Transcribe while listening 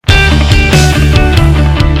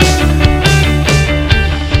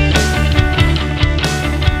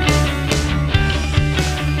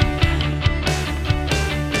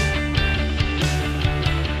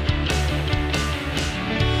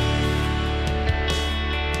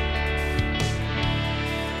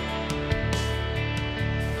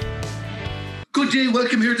Good day,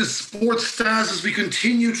 welcome here to Sports Stars as we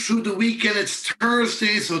continue through the weekend. It's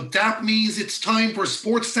Thursday, so that means it's time for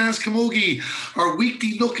Sports Stars Camogie, our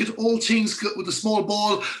weekly look at all things with the small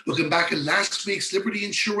ball, looking back at last week's Liberty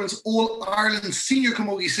Insurance All-Ireland Senior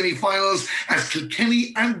Camogie semi-finals as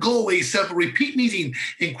Kilkenny and Galway set up a repeat meeting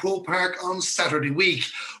in Croke Park on Saturday week.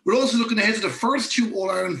 We're also looking ahead to the first two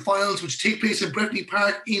All-Ireland finals, which take place in Breffni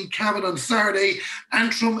Park in Cavan on Saturday.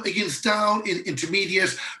 Antrim against Down in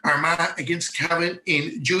intermediate, Armagh against Cavan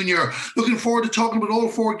in junior. Looking forward to talking about all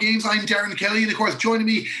four games. I'm Darren Kelly, and of course joining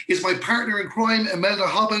me is my partner in crime, Imelda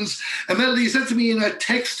Hobbins. Imelda, you said to me in a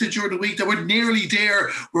text during the week that we're nearly there.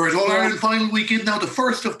 We're at All-Ireland final weekend now, the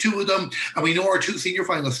first of two of them, and we know our two senior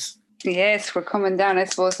finalists. Yes, we're coming down, I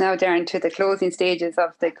suppose, now, Darren, to the closing stages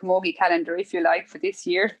of the Camogie calendar, if you like, for this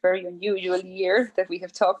year. Very unusual year that we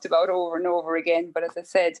have talked about over and over again. But as I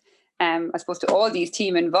said, I suppose to all these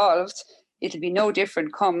teams involved, it'll be no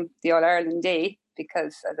different come the All-Ireland day,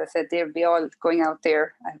 because, as I said, they'll be all going out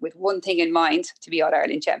there with one thing in mind, to be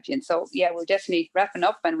All-Ireland champions. So, yeah, we're definitely wrapping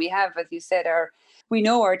up. And we have, as you said, we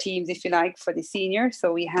know our teams, if you like, for the senior.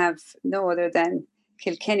 So we have no other than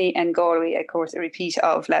Kilkenny and Galway, of course, a repeat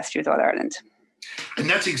of last year's All-Ireland. And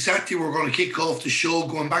that's exactly where we're going to kick off the show,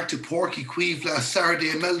 going back to Porky Queeve last Saturday.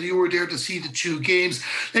 Imelda, you were there to see the two games.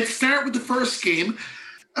 Let's start with the first game.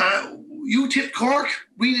 You tipped Cork,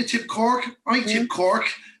 Rena tipped Cork, I tipped Cork.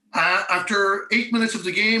 After 8 minutes of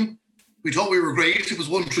the game, we thought we were great. It was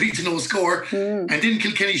 1-3 to no score. And then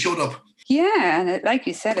Kilkenny showed up. Yeah, and like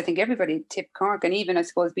you said, I think everybody tipped Cork, and even, I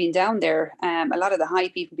suppose, being down there, a lot of the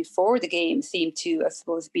hype even before the game seemed to, I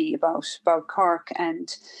suppose, be about Cork.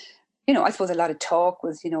 And, I suppose a lot of talk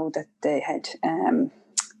was, that they had,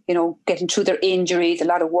 getting through their injuries, a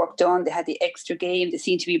lot of work done. They had the extra game. They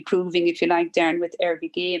seemed to be improving, if you like, Darren, with every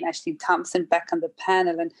game. Aisling Thompson back on the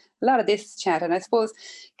panel, and a lot of this chat. And I suppose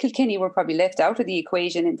Kilkenny were probably left out of the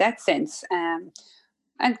equation in that sense.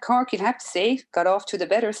 And Cork, you'll have to say, got off to the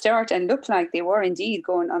better start and looked like they were indeed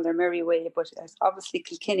going on their merry way. But obviously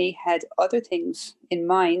Kilkenny had other things in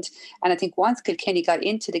mind. And I think once Kilkenny got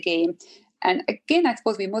into the game, and again, I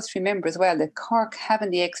suppose we must remember as well that Cork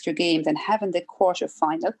having the extra games and having the quarter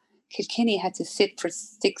final, Kilkenny had to sit for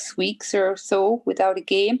 6 weeks or so without a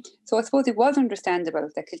game. So I suppose it was understandable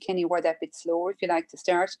that Kilkenny were that bit slower, if you like, to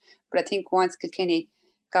start. But I think once Kilkenny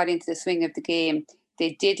got into the swing of the game,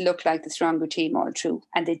 they did look like the stronger team all through.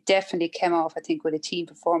 And they definitely came off, I think, with a team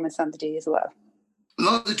performance on the day as well. A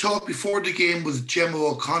lot of the talk before the game was Gemma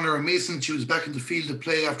O'Connor. Amazing, she was back in the field of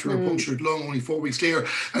play after a punctured lung only 4 weeks later.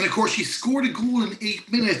 And of course, she scored a goal in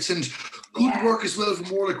 8 minutes. And good work as well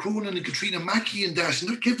from Orla Cronin and Katrina Mackey in that. And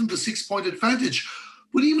that gave them the 6-point advantage.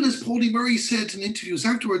 But even as Paulie Murray said in interviews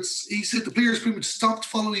afterwards, he said the players pretty much stopped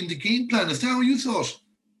following the game plan. Is that how you thought?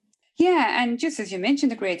 Yeah, and just as you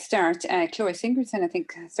mentioned, a great start. Chloe Singerson, I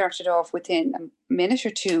think, started off within a minute or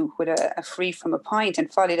two with a free from a point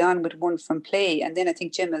and followed on with one from play. And then I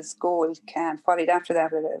think Gemma's goal followed after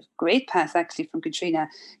that with a great pass, actually, from Katrina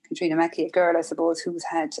Mackey, a girl, I suppose, who's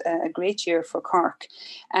had a great year for Cork.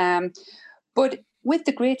 But with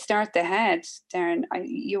the great start they had, Darren,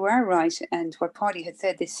 you are right. And what Paddy had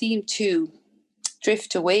said, they seemed to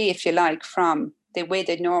drift away, if you like, from the way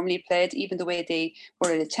they normally played, even the way they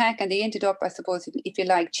were in attack. And they ended up, I suppose, if you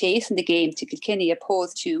like, chasing the game to Kilkenny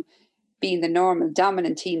opposed to being the normal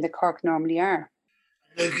dominant team that Cork normally are.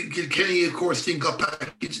 Kilkenny, of course, then got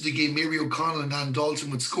back into the game. Mary O'Connell and Anne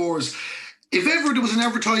Dalton with scores. If ever there was an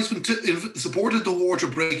advertisement to supported the water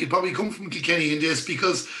break, it'd probably come from Kilkenny in this,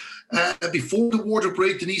 because before the water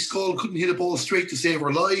break, Denise Call couldn't hit a ball straight to save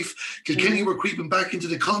her life. Kilkenny were creeping back into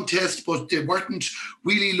the contest, but they weren't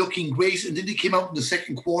really looking great. And then they came out in the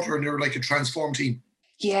second quarter and they were like a transformed team.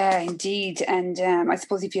 Yeah, indeed. And I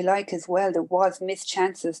suppose, if you like, as well, there was missed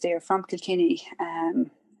chances there from Kilkenny.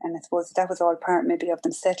 And I suppose that was all part maybe of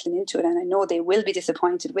them settling into it. And I know they will be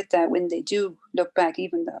disappointed with that when they do look back,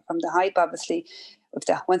 even from the hype, obviously.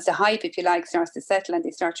 Once the hype, if you like, starts to settle and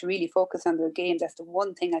they start to really focus on their game, that's the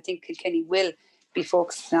one thing I think Kilkenny will be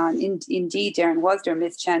focused on. Indeed, Darren, was their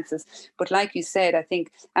missed chances. But like you said, I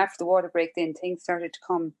think after the water break then things started to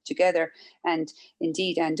come together. And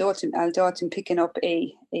indeed, Al Dalton picking up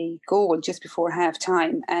a goal just before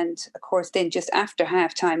half-time. And of course then just after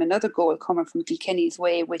half-time, another goal coming from Kilkenny's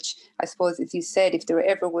way, which I suppose, as you said, if there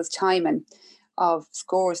ever was timing of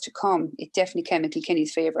scores to come, it definitely came in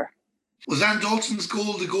Kilkenny's favour. Was Anne Dalton's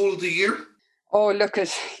goal the goal of the year? Oh, look,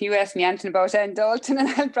 you asked me, Anton, about Anne Dalton, and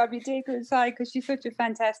I'll probably take her aside because she's such a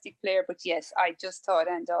fantastic player. But yes, I just thought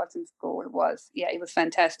Anne Dalton's goal it was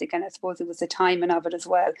fantastic. And I suppose it was the timing of it as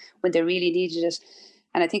well, when they really needed it.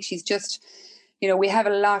 And I think she's just we have a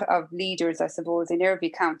lot of leaders, I suppose, in every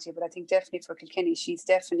county, but I think definitely for Kilkenny, she's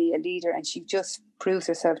definitely a leader, and she just proves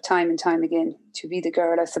herself time and time again to be the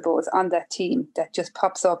girl, I suppose, on that team that just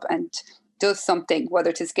pops up and does something, whether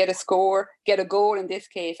it is get a score, get a goal in this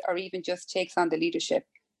case, or even just takes on the leadership.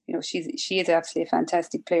 She is absolutely a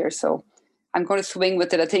fantastic player. So I'm going to swing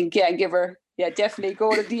with it, I think, and give her, definitely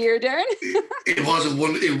goal of the year, Darren. It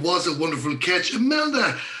was a wonderful catch.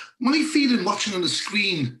 Imelda, my feeling watching on the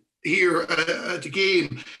screen here at the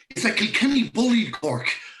game is that Kilkenny bullied Cork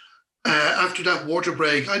after that water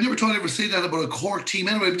break. I never thought I'd ever say that about a Cork team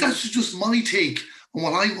anyway, but that's just my take on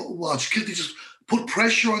what I watched. They just put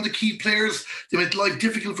pressure on the key players. They made life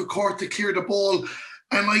difficult for Cork to clear the ball.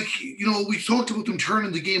 And we talked about them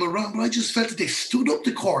turning the game around, but I just felt that they stood up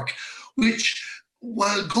to Cork, which,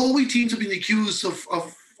 while Galway teams have been accused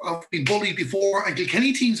of being bullied before, and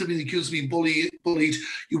Kilkenny teams have been accused of being bullied,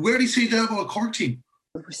 you rarely see that about a Cork team.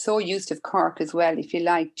 We're so used to Cork as well, if you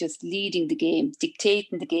like, just leading the game,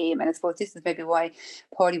 dictating the game. And I suppose this is maybe why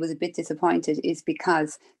Paudie was a bit disappointed, is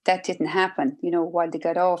because that didn't happen, while they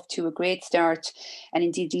got off to a great start. And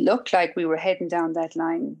indeed looked like we were heading down that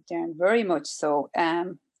line, Darren, very much so.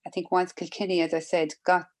 I think once Kilkenny, as I said,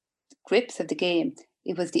 got grips of the game,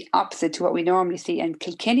 it was the opposite to what we normally see. And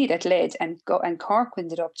Kilkenny that led, and Cork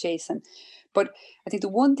ended up chasing. But I think the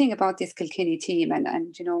one thing about this Kilkenny team, and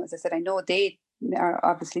as I said, I know they are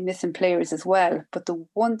obviously missing players as well, but the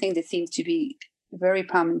one thing that seems to be very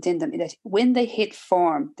prominent in them is that when they hit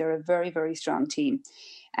form, they're a very, very strong team.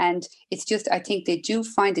 And it's just, I think they do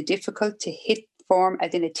find it difficult to hit form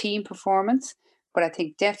as in a team performance, but I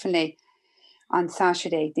think definitely on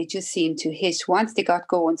Saturday they just seemed to hit once they got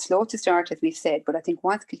going, slow to start as we've said, but I think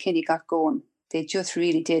once Kilkenny got going, they just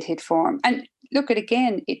really did hit form. And look at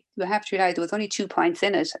again, you have to realise there was only 2 points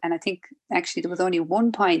in it, and I think actually there was only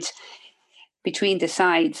 1 point between the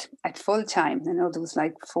sides at full time. I know there was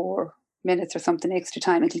like 4 minutes or something extra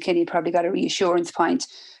time, and Kilkenny probably got a reassurance point.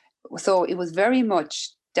 So it was very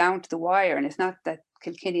much down to the wire, and it's not that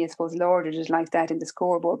Kilkenny, I suppose, lorded it like that in the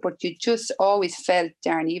scoreboard, but you just always felt,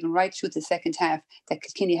 Darren, even right through the second half, that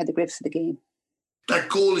Kilkenny had the grips of the game. That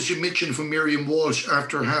goal, as you mentioned, from Miriam Walsh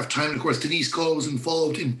after half-time, of course, Denise Gall was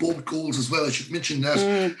involved in both goals as well. I should mention that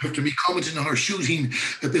after me commenting on her shooting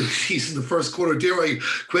abilities in the first quarter. Dare I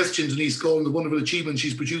question Denise Gall and the wonderful achievement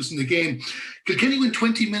she's produced in the game. Kilkenny went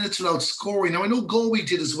 20 minutes without scoring. Now, I know Galway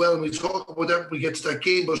did as well, and we'll talk about that when we get to that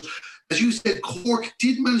game, but as you said, Cork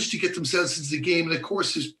did manage to get themselves into the game, and of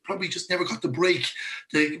course, they probably just never got the break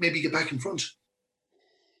to maybe get back in front.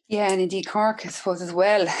 Yeah, and indeed Cork, I suppose, as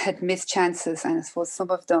well, had missed chances, and I suppose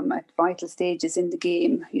some of them at vital stages in the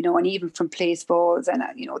game, and even from place balls and,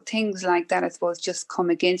 things like that, I suppose, just come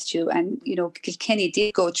against you. And, Kilkenny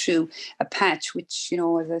did go through a patch, which,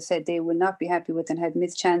 as I said, they will not be happy with, and had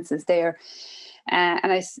missed chances there.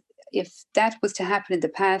 If that was to happen in the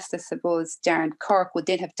past, I suppose, Darren, Cork would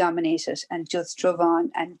then have dominated and just drove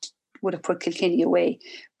on and would have put Kilkenny away.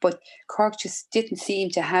 But Cork just didn't seem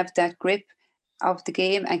to have that grip of the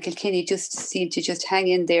game, and Kilkenny just seemed to just hang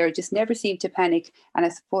in there, just never seemed to panic. And I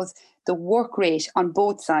suppose the work rate on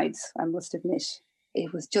both sides, I must admit,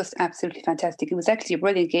 it was just absolutely fantastic. It was actually a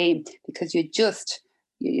brilliant game, because you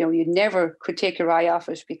never could take your eye off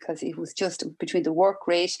it, because it was just between the work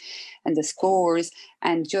rate and the scores,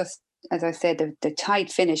 and just, as I said, the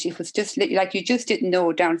tight finish. It was just like you just didn't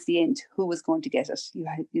know down to the end who was going to get it.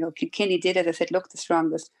 Kilkenny did, as I said, look the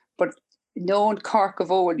strongest, but knowing Cork of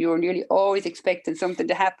old, you were nearly always expecting something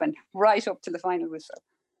to happen right up to the final whistle.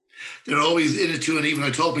 They're always in it too, and even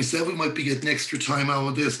I told myself we might be getting extra time out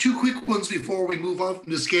of this. 2 quick ones before we move on from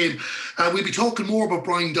this game. We'll be talking more about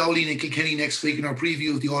Brian Dowling and Kilkenny next week in our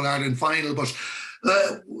preview of the All-Ireland final, but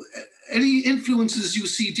any influences you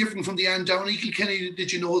see different from the Anne Downey Kilkenny did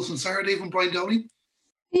you notice on Saturday from Brian Dowling?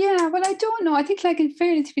 Yeah, well, I don't know. I think, like, in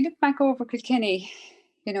fairness, if you look back over Kilkenny,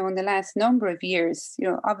 in the last number of years,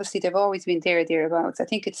 obviously they've always been thereabouts. I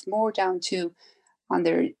think it's more down to on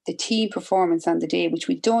the team performance on the day, which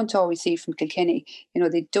we don't always see from Kilkenny.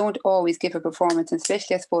 They don't always give a performance,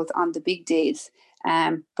 especially, I suppose, on the big days.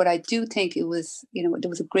 But I do think it was, there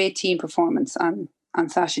was a great team performance on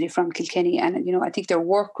Saturday from Kilkenny, and I think their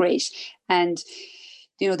work rate and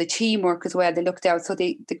the teamwork as well, they looked out. So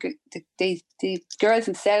the girls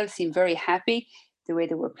themselves seemed very happy the way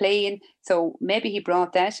they were playing. So maybe he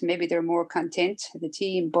brought that. Maybe they're more content, the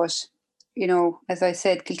team. But, as I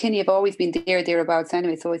said, Kilkenny have always been thereabouts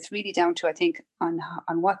anyway. So it's really down to, I think, on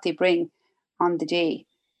what they bring on the day,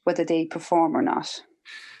 whether they perform or not.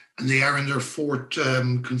 And they are in their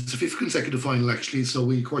fifth consecutive final, actually. So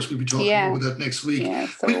we'll be talking about that next week. Yeah,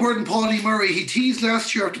 Quick word on Paulie Murray. He teased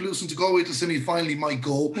last year after losing to Galway to the semi-final he might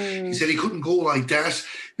go. He said he couldn't go like that.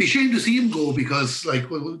 Be ashamed to see him go because,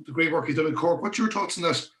 the great work he's done in Cork. What's your thoughts on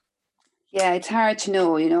that? Yeah, it's hard to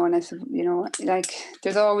know, and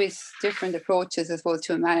there's always different approaches, I suppose,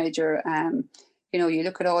 to a manager. You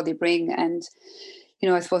look at all they bring, and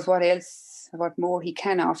I suppose what more he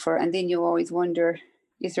can offer, and then you always wonder,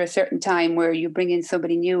 is there a certain time where you bring in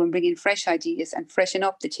somebody new and bring in fresh ideas and freshen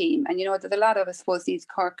up the team? And there's a lot of, I suppose, these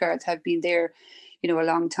Cork guards have been there, a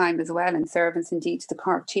long time as well, and servants indeed to the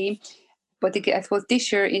Cork team. But I suppose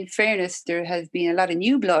this year, in fairness, there has been a lot of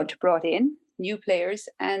new blood brought in, new players,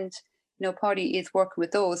 and Paddy is working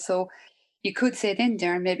with those. So you could say then,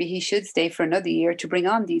 Darren, maybe he should stay for another year to bring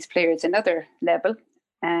on these players another level.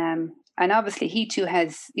 And obviously he too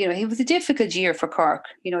has, it was a difficult year for Cork.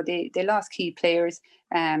 They lost key players,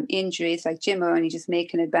 injuries like Jim only just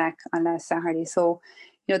making it back on last Saturday. So,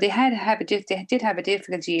 they did have a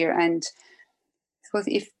difficult year. And I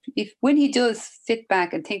suppose if when he does sit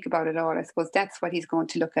back and think about it all, I suppose that's what he's going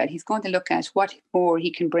to look at. He's going to look at what more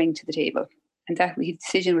he can bring to the table. And that his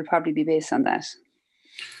decision will probably be based on that.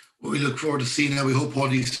 We look forward to seeing how. We hope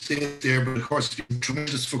Paddy stays there, but of course it's been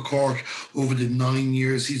tremendous for Cork over the 9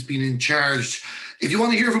 years he's been in charge. If you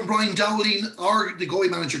want to hear from Brian Dowling or the Galway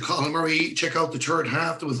manager Colin Murray, check out the third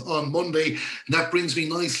half that was on Monday. And that brings me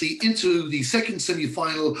nicely into the second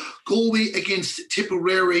semi-final, Galway against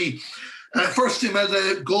Tipperary. First time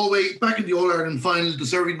at Galway back in the All-Ireland final,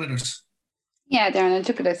 deserving winners. Yeah, Darren, I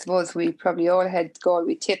took it, I suppose we probably all had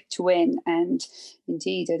Galway tipped to win. And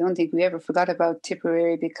indeed, I don't think we ever forgot about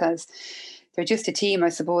Tipperary because they're just a team, I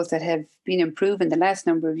suppose, that have been improving the last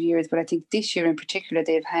number of years. But I think this year in particular,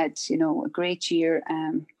 they've had, a great year,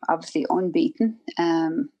 obviously unbeaten.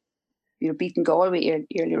 Beating Galway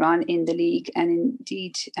earlier on in the league and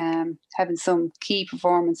indeed having some key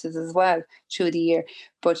performances as well through the year,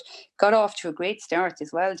 but got off to a great start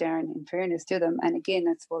as well, Darren, in fairness to them. And again,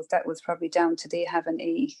 I suppose that was probably down to they having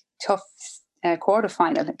a tough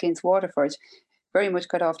quarter-final against Waterford. Very much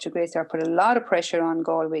got off to a great start, put a lot of pressure on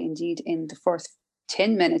Galway indeed in the first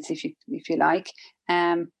 10 minutes, if you like.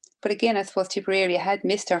 But again, I suppose Tipperary had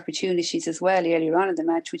missed opportunities as well earlier on in the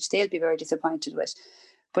match, which they'll be very disappointed with.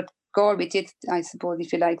 But Galway did, I suppose,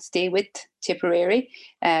 if you like, stay with Tipperary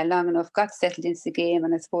long enough, got settled into the game,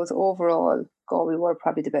 and I suppose overall Galway were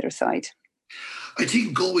probably the better side. I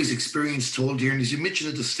think Galway's experience told here, and as you mentioned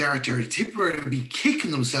at the start there, Tipperary would be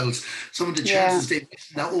kicking themselves some of the chances they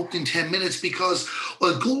missed in that opening 10 minutes because,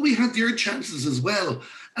 well, Galway had their chances as well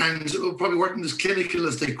and probably weren't as clinical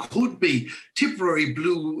as they could be. Tipperary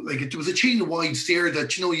blew, there was a chain of wides there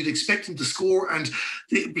that, you'd expect them to score, and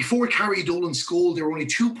before Carrie Dolan's goal, they were only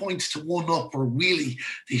 2 points to 1 up, or really,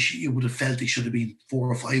 you would have felt they should have been 4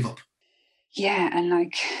 or 5 up. Yeah,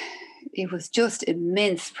 and it was just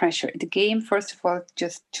immense pressure. The game, first of all,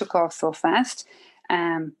 just took off so fast.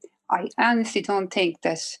 I honestly don't think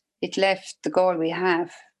that it left the Galway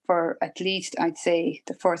half for at least, I'd say,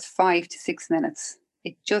 the first 5 to 6 minutes.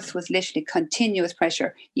 It just was literally continuous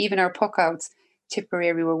pressure. Even our puck outs,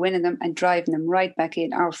 Tipperary were winning them and driving them right back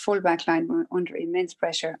in. Our full back line were under immense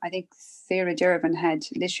pressure. I think Sarah Dervin had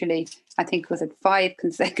literally, 5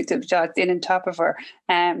 consecutive shots in on top of her.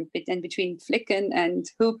 But then between flicking and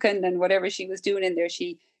hooking and whatever she was doing in there,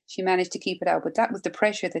 she managed to keep it out. But that was the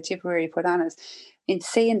pressure that Tipperary put on us. In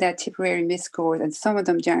saying that, Tipperary missed scores, and some of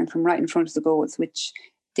them, Darren, from right in front of the goals, which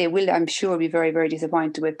they will, I'm sure, be very, very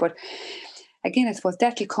disappointed with. But again, I suppose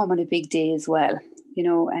that'll come on a big day as well.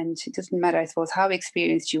 And it doesn't matter, I suppose, how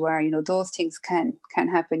experienced you are, those things can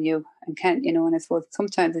happen and I suppose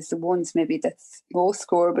sometimes it's the ones maybe that's most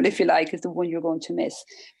scoreable, if you like, is the one you're going to miss.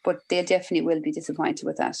 But they definitely will be disappointed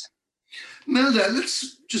with that. Melda,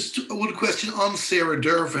 let's just one question on Sarah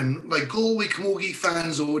Dervin. Galway Camogie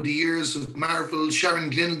fans over the years have marvelled. Sharon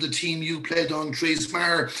Glynn and the team you played on, Trace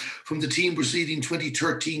Maher from the team preceding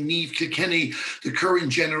 2013, Niamh Kilkenny, the current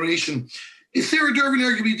generation. Is Sarah Dervin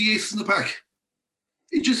arguably the ace in the pack?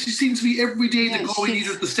 It seems to be every day that Galway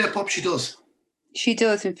needed to step up, she does. She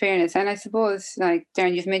does, in fairness. And I suppose,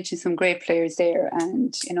 Darren, you've mentioned some great players there.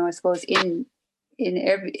 And, I suppose in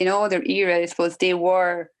all their era, I suppose they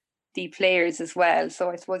were the players as well. So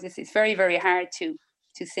I suppose it's very, very hard to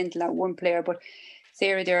single out one player. But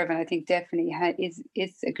Sarah Dervin, I think, definitely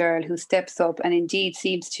is a girl who steps up and indeed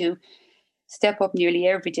seems to step up nearly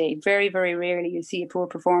every day. Very, very rarely you see a poor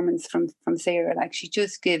performance from Sarah. She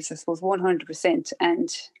just gives, I suppose, 100%. And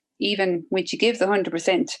even when she gives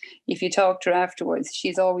 100%, if you talk to her afterwards,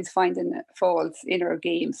 she's always finding faults in her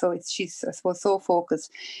game. So she's, I suppose, so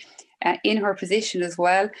focused. in her position as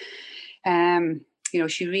well.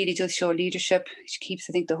 She really does show leadership. She keeps,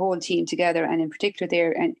 I think, the whole team together, and in particular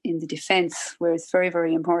there and in the defence, where it's very,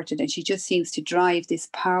 very important. And she just seems to drive this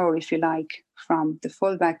power, if you like, from the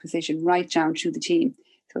fullback position right down through the team.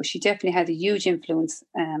 So she definitely has a huge influence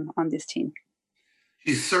on this team.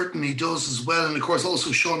 He certainly does as well. And of course, also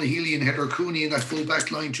Shauna Healy and Heather Cooney in that full back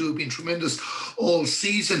line too have been tremendous all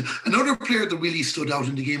season. Another player that really stood out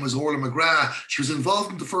in the game was Orla McGrath. She was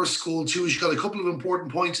involved in the first goal too. She got a couple of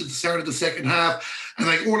important points at the start of the second half. And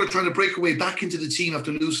like Orla trying to break her way back into the team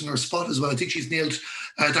after losing her spot as well. I think she's nailed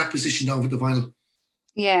that position down for the final.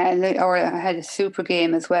 Yeah, Orla had a super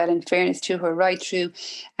game as well, in fairness to her, right through.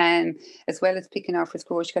 As well as picking off her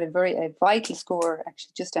score, she got a vital score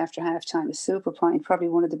actually just after half time, a super point, probably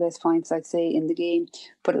one of the best points I'd say in the game.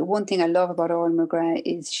 But one thing I love about Orla McGrath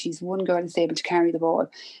is she's one girl that's able to carry the ball,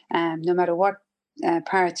 no matter what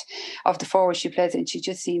part of the forward she plays in. She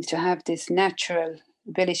just seems to have this natural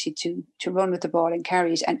ability to run with the ball and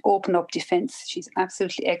carry it and open up defence. She's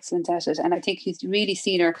absolutely excellent at it, and I think he's really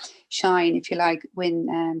seen her shine, if you like,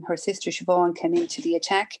 when her sister Siobhan came into the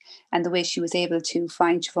attack, and the way she was able to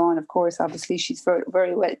find Siobhan. Of course, obviously she's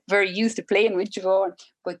very used to playing with Siobhan,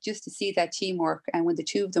 but just to see that teamwork, and when the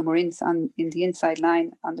two of them were in the inside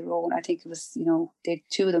line on their own, I think it was, the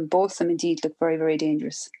two of them, both of them indeed looked very, very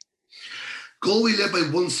dangerous. Galway led by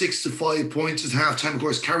 1-6 to 5 points at half-time. Of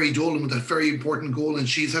course, Carrie Dolan with that very important goal, and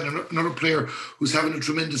she's had another player who's having a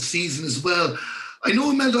tremendous season as well. I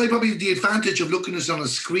know, Imelda, I probably had the advantage of looking at it on a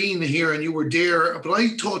screen here, and you were there, but I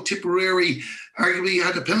thought Tipperary arguably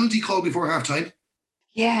had a penalty call before half-time.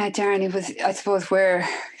 Yeah, Darren, it was, I suppose, where,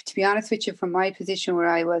 to be honest with you, from my position where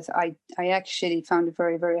I was, I actually found it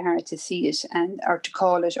very, very hard to see it, or to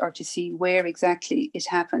call it, or to see where exactly it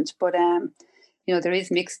happened. But there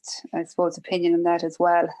is mixed, I suppose, opinion on that as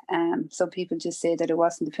well. Some people just say that it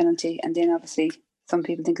wasn't a penalty, and then obviously some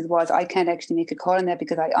people think it was. I can't actually make a call on that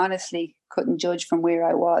because I honestly couldn't judge from where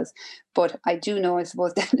I was. But I do know, I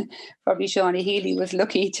suppose, that probably Shauna Healy was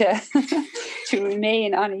lucky to to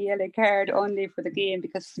remain on a yellow card only for the game,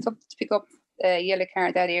 because to pick up a yellow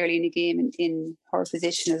card that early in the game in her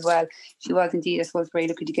position as well, she was indeed, I suppose, very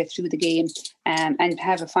lucky to get through the game and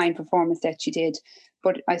have a fine performance that she did.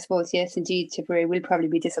 But I suppose, yes, indeed, Tipperary will probably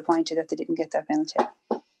be disappointed that they didn't get that penalty.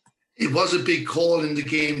 It was a big call in the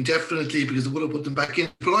game, definitely, because it would have put them back in.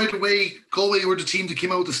 But either way, Galway were the team that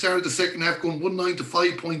came out at the start of the second half, going 1-9 to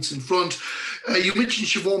 5 points in front. You mentioned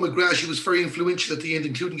Siobhan McGrath. She was very influential at the end,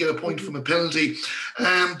 including get a point from a penalty.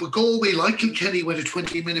 But Galway, like Kilkenny, went a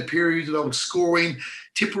 20-minute period without scoring.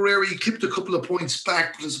 Tipperary clipped a couple of points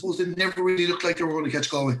back, but I suppose they never really looked like they were going to catch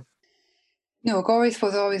Galway. No, Galway, I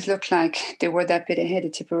suppose, always looked like they were that bit ahead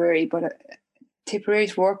of Tipperary, but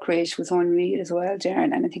Tipperary's work rate was unreal as well,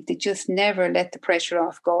 Darren, and I think they just never let the pressure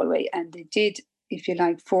off Galway, and they did, if you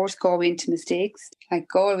like, force Galway into mistakes. Like,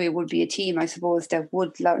 Galway would be a team, I suppose, that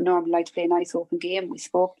would normally like to play a nice open game. We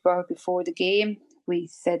spoke about it before the game. We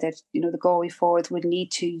said that, the Galway forwards would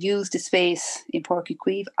need to use the space in Páirc Uí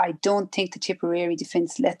Chaoimh. I don't think the Tipperary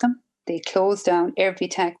defence let them. They closed down every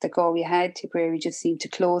attack that Galway had. Tipperary just seemed to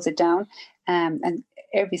close it down. And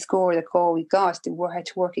every score that Galway got, they had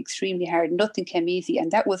to work extremely hard. Nothing came easy.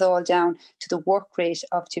 And that was all down to the work rate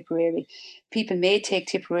of Tipperary. People may take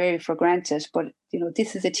Tipperary for granted, but,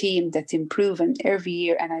 this is a team that's improving every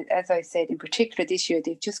year. And as I said, in particular this year,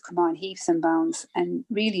 they've just come on heaps and bounds. And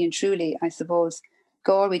really and truly, I suppose,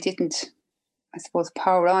 Galway didn't,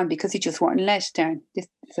 power on because they just weren't let down. As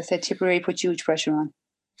I said, Tipperary put huge pressure on.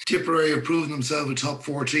 Tipperary have proven themselves a top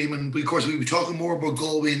 4 team, and of course we'll be talking more about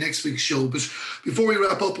Galway in next week's show. But before we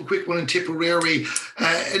wrap up, a quick one on Tipperary.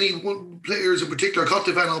 Any players in particular?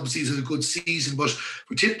 Cotlevan obviously has had a good season, but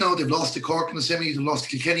for Tip now, they've lost to Cork in the semi, they've lost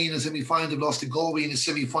to Kilkenny in the semi-final, they've lost to Galway in the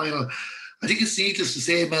semi-final. I think it's needless to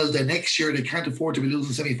say, Mel, that next year they can't afford to be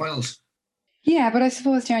losing semi-finals. Yeah, but I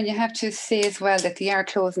suppose, Darren, you have to say as well that they are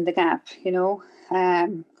closing the gap,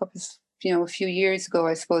 a few years ago,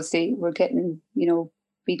 I suppose they were getting,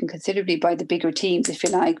 beaten considerably by the bigger teams, if you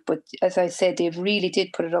like. But as I said, they really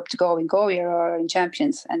did put it up to Galway. Galway are in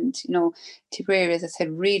champions, and Tipperary, as I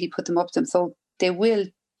said, really put them up to them. So they will,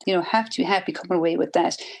 have to be happy coming away with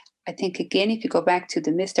that. I think again, if you go back to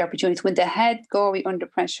the missed opportunities when they had Galway under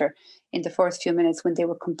pressure in the first few minutes, when they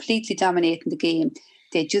were completely dominating the game,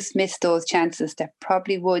 they just missed those chances that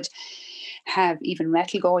probably would have even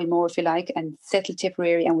rattled Galway more, if you like, and settled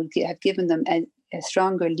Tipperary, and would have given them a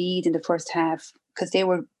stronger lead in the first half, because they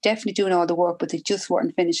were definitely doing all the work, but they just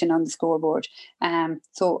weren't finishing on the scoreboard.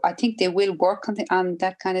 So I think they will work on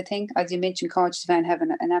that kind of thing. As you mentioned, Cotlevan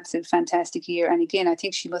having an absolute fantastic year. And again, I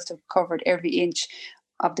think she must have covered every inch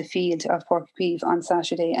the field of Páirc Uí Chaoimh on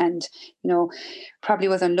Saturday, and probably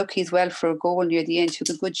was unlucky as well for a goal near the end. Took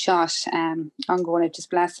a good shot on goal and it just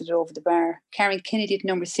blasted it over the bar. Karen Kennedy at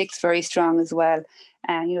number 6, very strong as well.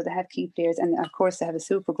 And they have key players, and of course they have a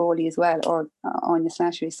super goalie as well, or Anya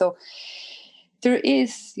Slattery. So there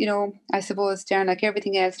is, I suppose, Darren, like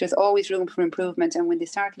everything else, there's always room for improvement. And when they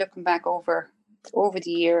start looking back over the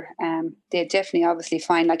year, they definitely obviously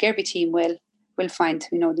find, like every team will find,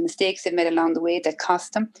 the mistakes they've made along the way that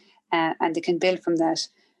cost them, and they can build from that.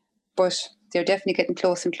 But they're definitely getting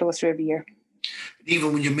closer and closer every year.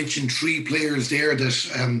 Even when you mentioned 3 players there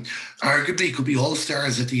that arguably could be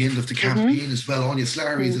all-stars at the end of the campaign as well. Anya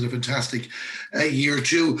Slattery's had a fantastic year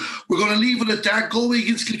too. We're going to leave it at that. Galway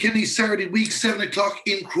against Kilkenny Saturday week, 7 o'clock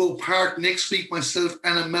in Croke Park. Next week, myself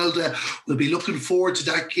and Imelda will be looking forward to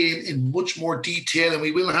that game in much more detail, and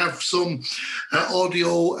we will have some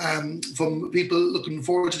audio from people looking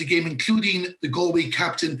forward to the game, including the Galway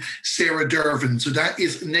captain, Sarah Dervin. So that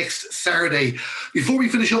is next Saturday. Before we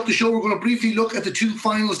finish up the show, we're going to briefly look at the 2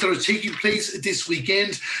 finals that are taking place this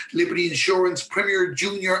weekend. Liberty Insurance Premier,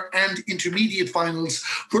 Junior and Intermediate finals.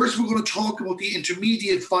 First, we're going to talk about the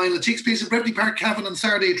intermediate final. It takes place at Breffni Park, Cavan on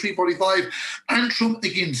Saturday at 3:45. Antrim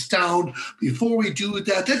against Down. Before we do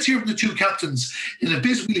that, let's hear from the 2 captains. In a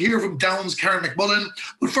bit, we'll hear from Down's Karen McMullen.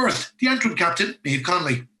 But first, the Antrim captain, Maeve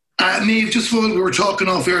Connolly. Maeve, just while we were talking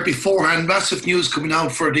off air beforehand, massive news coming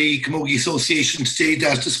out for the Camogie Association today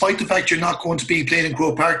that despite the fact you're not going to be playing in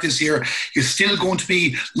Croke Park this year, you're still going to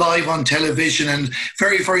be live on television, and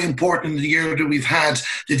very, very important in the year that we've had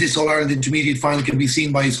that this All-Ireland Intermediate final can be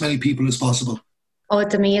seen by as many people as possible. Oh,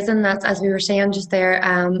 it's amazing. That's, as we were saying just there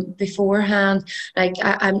beforehand, like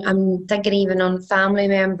I'm thinking even on family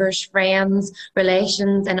members, friends,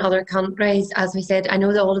 relations in other countries. As we said, I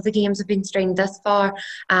know that all of the games have been streamed this far,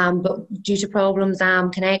 but due to problems,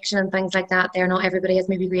 connection and things like that, not everybody has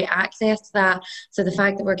maybe great access to that. So the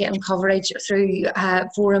fact that we're getting coverage through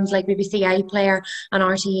forums like BBC iPlayer and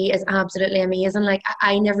RTE is absolutely amazing. Like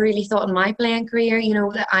I never really thought in my playing career,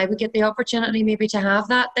 that I would get the opportunity maybe to have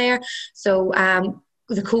that there. So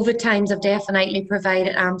the COVID times have definitely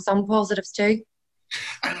provided some positives too.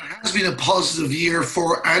 And it has been a positive year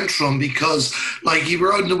for Antrim because, like, you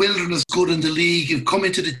were out in the wilderness, good in the league, you've come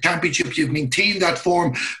into the championship, you've maintained that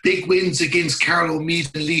form, big wins against Carlow,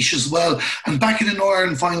 Meath and Laois as well, and back in an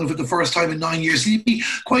All-Ireland final for the first time in 9 years. And you'd be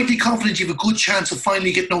quietly confident you have a good chance of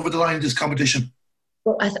finally getting over the line in this competition.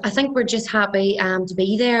 Well, I think we're just happy to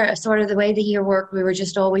be there. Sort of the way the year worked, we were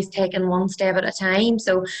just always taking one step at a time.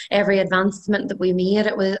 So every advancement that we made,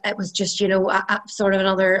 it was just a sort of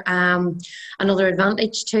another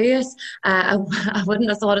advantage to us. I wouldn't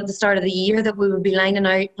have thought at the start of the year that we would be lining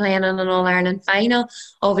out playing in an All-Ireland final.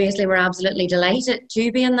 Obviously, we're absolutely delighted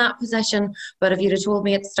to be in that position. But if you'd have told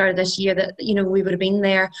me at the start of this year that we would have been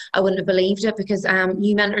there, I wouldn't have believed it, because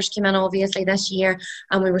new mentors came in obviously this year,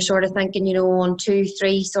 and we were sort of thinking, on 2-3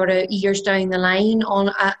 sort of years down the line on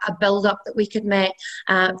a build-up that we could make.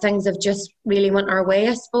 Things have just really went our way,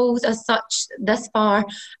 I suppose, as such this far,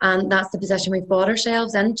 and that's the position we've got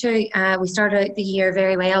ourselves into. We started out the year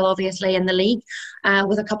very well, obviously, in the league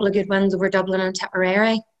with a couple of good wins over Dublin and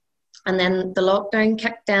Tipperary. And then the lockdown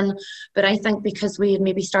kicked in. But I think because we had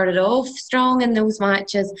maybe started off strong in those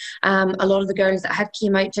matches, a lot of the girls that had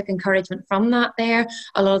came out took encouragement from that there.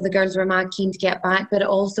 A lot of the girls were mad keen to get back, but it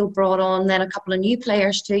also brought on then a couple of new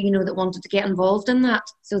players too, that wanted to get involved in that.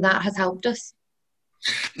 So that has helped us.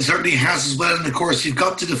 It certainly has as well. And of course, you've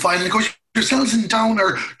got to the final. Of course, yourselves and Down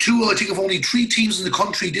are two, I think, of only 3 teams in the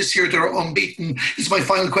country this year that are unbeaten. This is my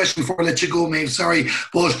final question before I let you go, Maeve, sorry.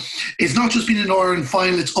 But it's not just been an All-Ireland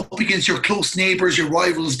final, it's up against your close neighbours, your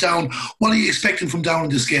rivals Down. What are you expecting from Down in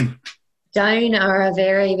this game? Down are a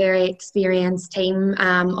very, very experienced team.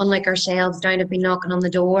 Unlike ourselves, Down have been knocking on the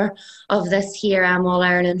door of this here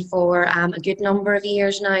All-Ireland for a good number of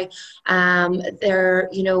years now. They're,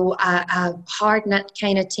 a hard-knit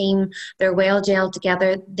kind of team. They're well gelled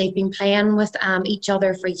together. They've been playing with each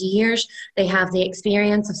other for years. They have the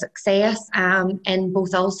experience of success in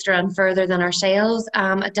both Ulster and further than ourselves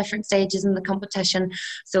at different stages in the competition.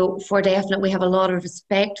 So for definite, we have a lot of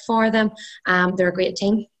respect for them. They're a great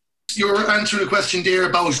team. You're answering a question there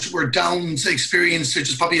about where Down's experience, which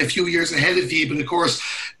is probably a few years ahead of you, but of course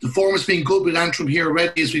the form has been good with Antrim here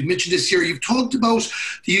already, as we've mentioned this year. You've talked about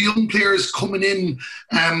the young players coming in,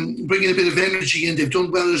 bringing a bit of energy in. They've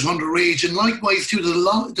done well at underage, and likewise too,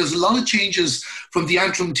 there's a lot of changes from the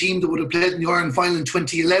Antrim team that would have played in the Ireland final in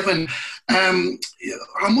 2011.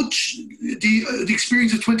 How much the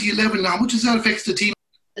experience of 2011? How much does that affect the team?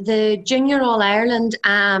 the Junior All Ireland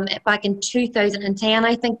back in 2010,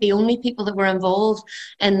 I think the only people that were involved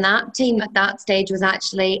in that team at that stage was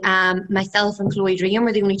actually myself and Chloe Dream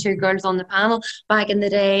were the only two girls on the panel. Back in the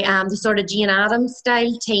day, the sort of Jane Addams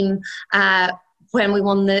style team when we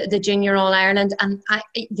won the Junior All Ireland, and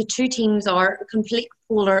the two teams are complete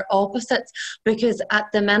polar opposites, because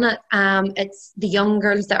at the minute it's the young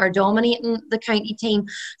girls that are dominating the county team.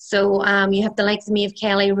 So you have the likes of Maeve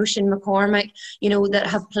Kelly, Roisin McCormick, that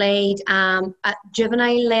have played at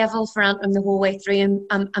juvenile level for Antrim the whole way through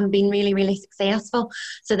and been really, really successful.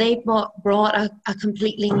 So they've brought a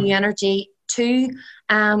completely new energy to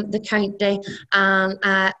the county,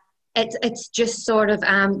 and it's just sort of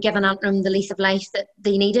given Antrim the lease of life that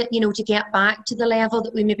they needed, to get back to the level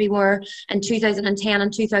that we maybe were in 2010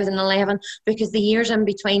 and 2011, because the years in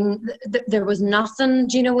between, there was nothing,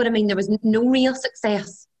 do you know what I mean? There was no real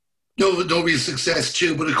success. No real success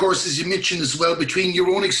too, but of course, as you mentioned as well, between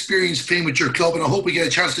your own experience playing with your club, and I hope we get a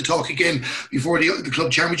chance to talk again before the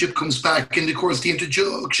club championship comes back, and of course the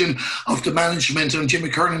introduction of the management, and Jim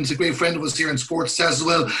McKernan's a great friend of us here in Sports Stats as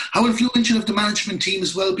well. How influential have the management team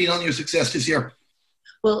as well been on your success this year?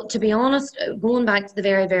 Well, to be honest, going back to the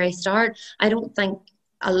very, very start, I don't think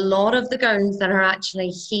a lot of the girls that are actually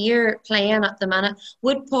here playing at the minute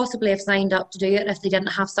would possibly have signed up to do it if they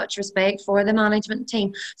didn't have such respect for the management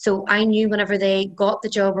team. So I knew whenever they got the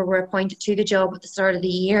job or were appointed to the job at the start of the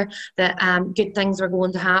year that good things were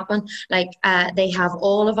going to happen. They have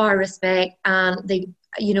all of our respect, and they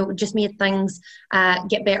just made things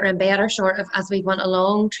get better and better sort of as we went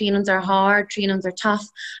along. Trainings are hard, trainings are tough.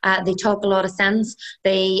 They talk a lot of sense.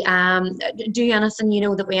 They do anything,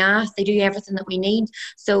 that we ask. They do everything that we need.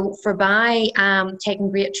 So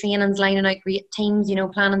taking great trainings, lining out great teams,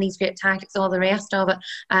 planning these great tactics, all the rest of it,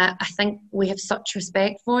 I think we have such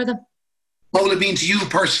respect for them. What will it mean to you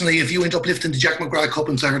personally if you end up lifting the Jack McGrath Cup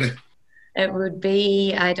on Saturday? It would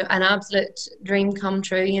be an absolute dream come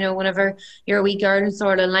true. Whenever you're a wee girl and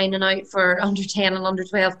sort of lining out for under 10 and under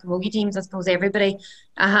 12 camogie teams, I suppose everybody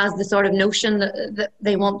has the sort of notion that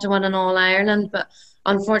they want to win an All Ireland, but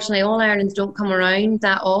unfortunately All Irelands don't come around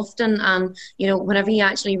that often. And whenever you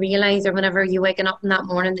actually realise, or whenever you're waking up in that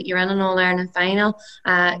morning that you're in an All Ireland final,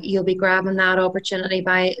 you'll be grabbing that opportunity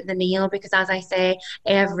by the nail, because as I say,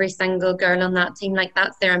 every single girl on that team,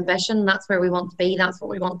 that's their ambition, that's where we want to be, that's what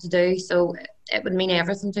we want to do. So it would mean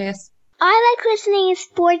everything to us. I like listening to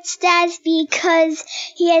Sports Stats because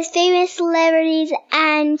he has famous celebrities,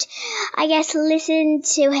 and I get to listen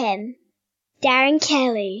to him. Darren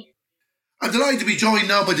Kelly. I'm delighted to be joined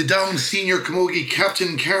now by the Down senior camogie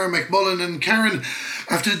captain Karen McMullen. And Karen,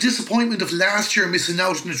 after the disappointment of last year missing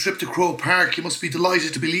out on a trip to Croke Park, you must be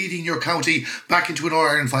delighted to be leading your county back into an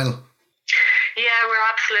All-Ireland final. Yeah, we're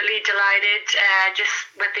absolutely delighted just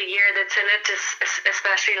with the year that's in it,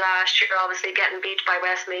 especially last year, obviously getting beat by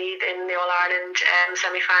Westmeath in the All-Ireland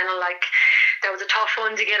semi-final. That was a tough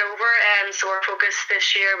one to get over, so our focus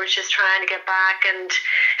this year was just trying to get back and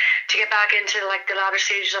to get back into the latter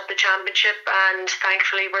stages of the championship, and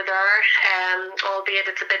thankfully we're there, albeit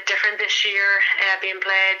it's a bit different this year, being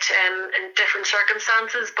played in different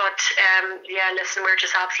circumstances, but we're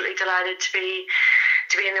just absolutely delighted to be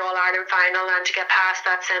in the All-Ireland final and to get past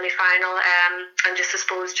that semi-final, and just I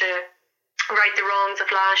suppose to right the wrongs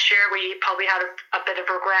of last year. We probably had a bit of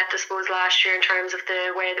regret, I suppose, last year in terms of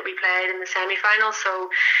the way that we played in the semi-final. So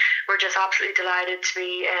we're just absolutely delighted to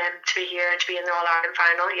be here and to be in the All-Ireland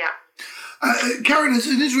final. Yeah. Karen, it's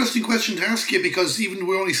an interesting question to ask you, because even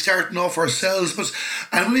we're only starting off ourselves,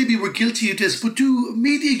 and maybe we're guilty of this, but do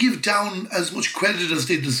media give Down as much credit as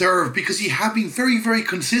they deserve? Because you have been very, very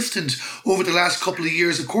consistent over the last couple of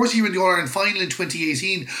years. Of course, you were in the All-Ireland final in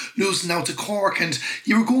 2018, losing out to Cork, and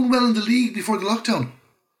you were going well in the league before the lockdown.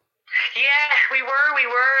 Yeah, we were.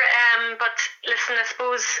 But listen, I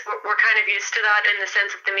suppose we're kind of used to that in the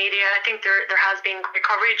sense of the media. I think there has been great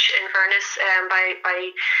coverage, in fairness, by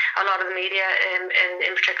a lot of the media,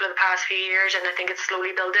 in particular the past few years, and I think it's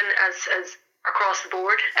slowly building as across the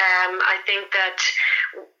board. I think that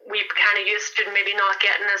we've kind of used to maybe not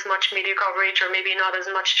getting as much media coverage, or maybe not as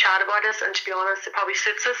much chat about us, and to be honest, it probably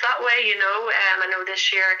suits us that way. I know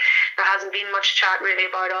this year there hasn't been much chat really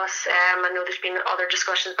about us. I know there's been other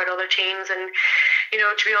discussions about other teams, and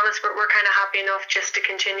to be honest, we're kind of happy enough just to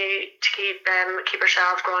continue to keep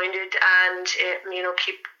ourselves grounded, and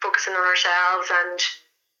keep focusing on ourselves and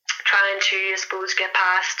trying to, I suppose, get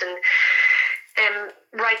past and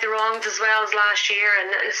right the wrongs as well as last year.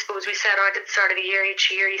 And I suppose we set out at the start of the year,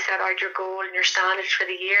 each year you set out your goal and your standards for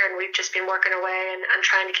the year, and we've just been working away and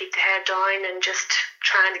trying to keep the head down and just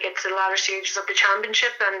trying to get to the latter stages of the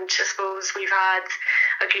championship. And I suppose we've had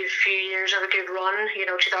a good few years of a good run.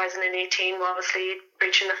 2018, obviously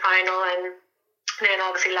reaching the final, and then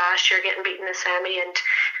obviously last year getting beaten in the semi, and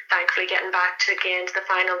thankfully getting back to the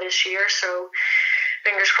final this year. So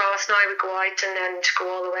fingers crossed now we go out and then to go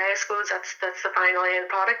all the way. I suppose that's the final end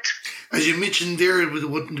product. As you mentioned there, there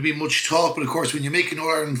wouldn't be much talk, but of course when you make an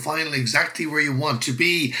All-Ireland final exactly where you want to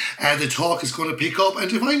be, the talk is going to pick up.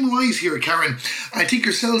 And if I'm right here, Karen, I think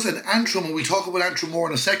yourselves and Antrim, and we talk about Antrim more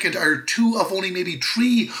in a second, are two of only maybe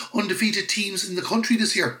 3 undefeated teams in the country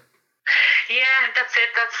this year. Yeah, that's it.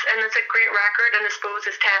 It's a great record, and I suppose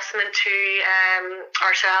it's testament to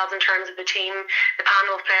ourselves in terms of the team, the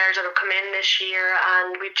panel of players that have come in this year,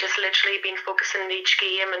 and we've just literally been focusing on each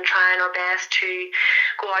game and trying our best to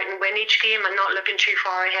go out and win each game and not looking too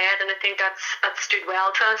far ahead. And I think that's stood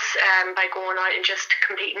well to us by going out and just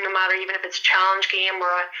competing, no matter even if it's a challenge game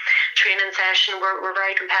or a training session. We're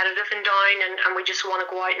very competitive in Down, and we just want to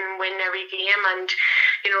go out and win every game. And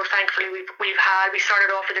thankfully we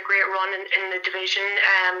started off with a great run in the division.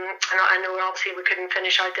 I know obviously we couldn't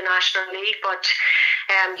finish out the National League, but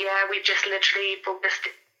we've just literally focused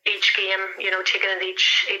each game, taking it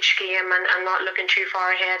each game and not looking too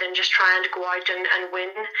far ahead, and just trying to go out and win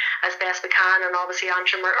as best we can. And obviously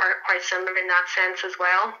Antrim are quite similar in that sense as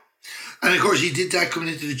well. And of course, he did that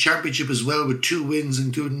coming into the championship as well with 2 wins,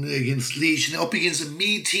 including against Laois, and up against a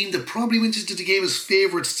Meath team that probably went into the game as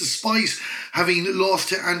favourites despite having lost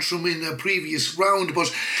to Antrim in the previous round.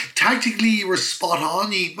 But tactically, you were spot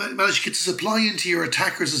on. You managed to get the supply into your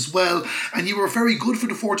attackers as well, and you were very good for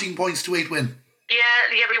the 14 points to 8 win.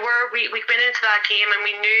 Yeah, we were. We went into that game and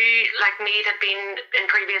we knew, like Meath had been in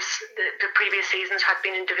the previous seasons had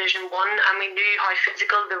been in Division 1, and we knew how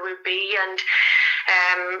physical they would be, and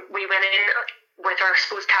we went in with our, I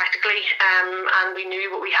suppose, tactically, and we knew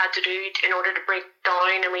what we had to do in order to break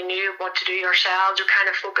down, and we knew what to do ourselves. We kind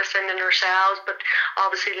of focused in on ourselves, but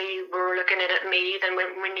obviously we were looking at Meath, and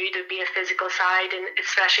we knew there'd be a physical side, and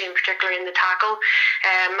especially in particular in the tackle.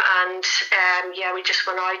 We just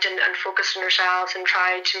went out and focused on ourselves and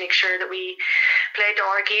tried to make sure that we played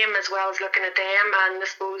our game as well as looking at them. And I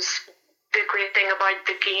suppose the great thing about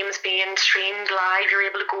the games being streamed live, you're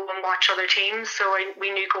able to go and watch other teams. So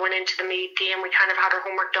we knew going into the Meath game, we kind of had our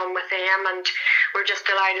homework done with them, and we're just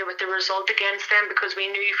delighted with the result against them, because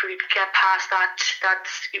we knew if we could get past that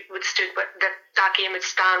game would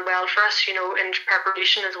stand well for us, in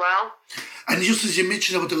preparation as well. And just as you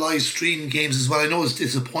mentioned about the live stream games as well, I know it's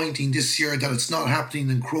disappointing this year that it's not happening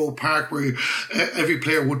in Croke Park, where every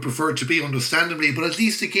player would prefer to be, understandably, but at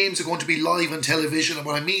least the games are going to be live on television. And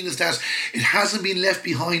what I mean is that it hasn't been left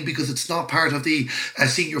behind because it's not part of the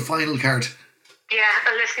senior final card. Yeah,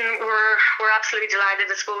 and listen, we're absolutely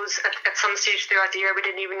delighted. I suppose at some stage throughout the year we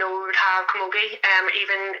didn't even know we would have Camogie,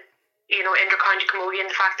 even inter-county Camogie, and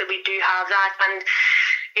the fact that we do have that. And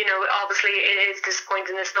obviously it is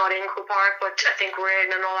disappointing it's not in Croke Park, but I think we're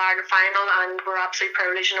in an All-Ireland final and we're absolutely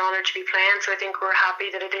privileged and honoured to be playing. So I think we're happy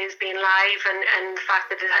that it is being live, and the fact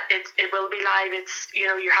that it will be live. It's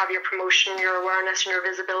you have your promotion, your awareness, and your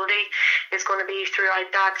visibility is going to be throughout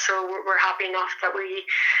that. So we're happy enough that we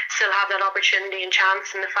still have that opportunity and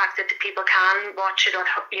chance, and the fact that the people can watch it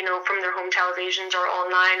from their home televisions or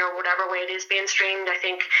online or whatever way it is being streamed. I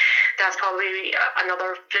think that's probably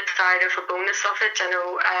another flip side or a bonus of it. I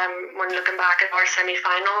know when looking back at our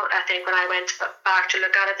semi-final, I think when I went back to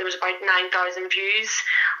look at it, there was about 9,000 views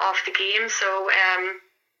of the game. So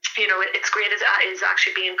it's great as it is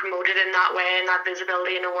actually being promoted in that way, and that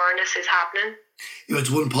visibility and awareness is happening. It's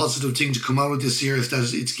one positive thing to come out of this year is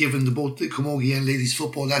that it's given both the Camogie and ladies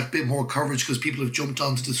football that bit more coverage, because people have jumped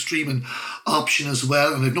onto the streaming option as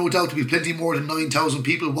well, and I've no doubt there'll be plenty more than 9,000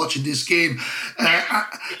 people watching this game.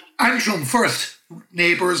 Antrim first,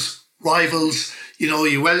 neighbours, rivals,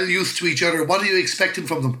 you're well used to each other. What are you expecting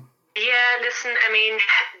from them? Yeah, listen, I mean,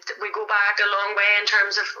 we go back a long way in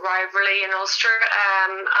terms of rivalry in Ulster.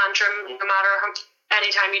 Antrim, no matter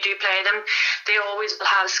anytime you do play them, they always will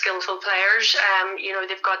have skillful players.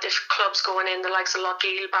 They've got the clubs going in, the likes of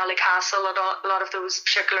Lockheed, Ballycastle, a lot of those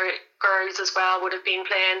particular girls as well would have been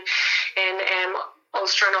playing in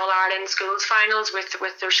Ulster and All-Ireland schools finals with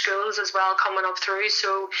their schools as well coming up through.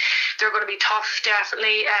 So they're going to be tough,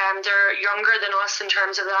 definitely. They're younger than us in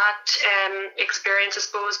terms of that experience, I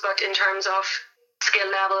suppose, but in terms of skill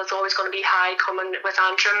level, it's always going to be high coming with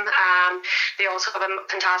Antrim. They also have a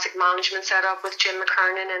fantastic management set up with Jim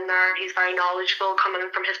McKernan in there. He's very knowledgeable, coming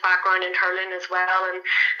from his background in hurling as well, and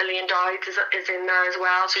Elaine Dowd is in there as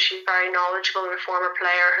well, so she's very knowledgeable and a former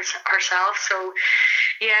player herself. So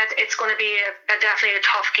yeah, it's going to be definitely a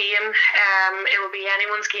tough game. It will be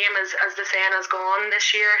anyone's game, as the saying has gone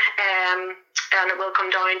this year. and it will come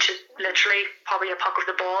down to literally probably a puck of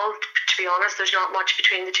the ball. To be honest, there's not much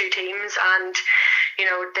between the two teams, and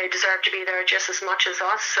they deserve to be there just as much as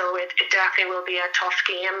us. So it definitely will be a tough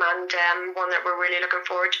game, and one that we're really looking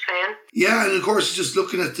forward to playing. Yeah, and of course, just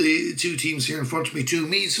looking at the two teams here in front of me too,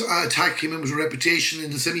 Meath's attack came in with a reputation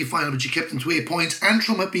in the semi-final, but you kept them to 8 points.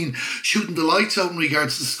 Antrim have been shooting the lights out in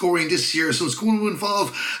regards to scoring this year, so it's going to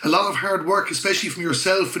involve a lot of hard work, especially from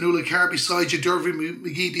yourself, Fionnuala Carr beside you, Dervin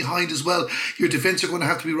McGee behind as well. Your defence are going to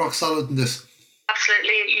have to be rock solid in this.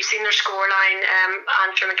 Absolutely. You've seen their scoreline,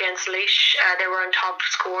 Antrim against Laois. They were in top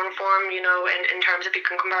scoring form, in terms of you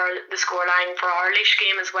can compare the scoreline for our Laois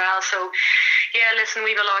game as well. So, yeah, listen,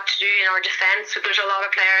 we have a lot to do in our defence. There's a lot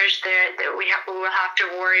of players that we will have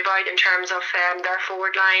to worry about in terms of their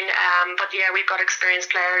forward line. But, yeah, we've got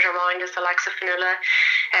experienced players around us, Alexa Fionnuala.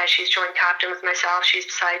 She's joint captain with myself. She's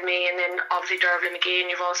beside me. And then, obviously, Dervin McGee.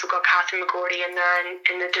 And you've also got Catherine McGordy in there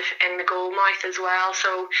in the goal mouth as well.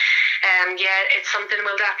 So, it's something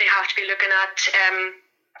we'll definitely have to be looking at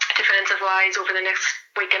defensive wise over the next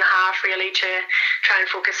week and a half, really, to try and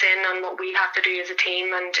focus in on what we have to do as a team.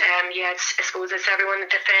 And I suppose it's everyone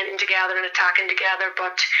defending together and attacking together.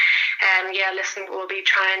 But we'll be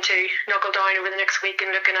trying to knuckle down over the next week and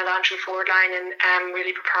looking at Antrim forward line and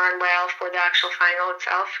really preparing well for the actual final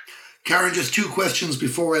itself. Karen, just two questions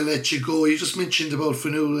before I let you go. You just mentioned about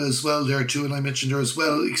Fionnuala as well there too, and I mentioned her as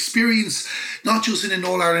well. Experience, not just in an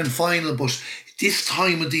All-Ireland final, but this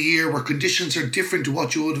time of the year where conditions are different to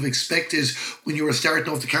what you would have expected when you were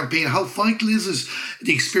starting off the campaign. How vital is it,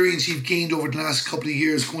 the experience you've gained over the last couple of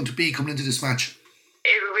years going to be coming into this match?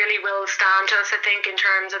 It really will stand to us, I think, in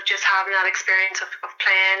terms of just having that experience of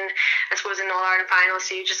playing, I suppose, in All-Ireland final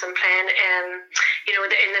stages and playing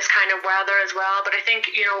in this kind of weather as well. But I think,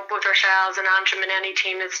 both ourselves and Antrim and any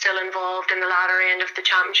team that's still involved in the latter end of the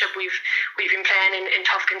championship, we've been playing in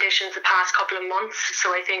tough conditions the past couple of months. So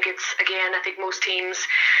I think I think most teams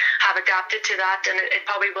have adapted to that, and it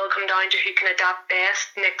probably will come down to who can adapt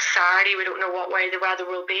best next Saturday. We don't know what way the weather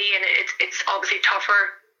will be, and it's obviously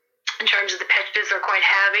tougher. In terms of the pitches, are quite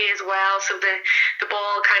heavy as well, so the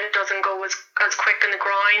ball kind of doesn't go as quick on the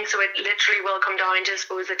ground. So it literally will come down to, I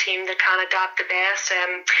suppose, the team that can adapt the best.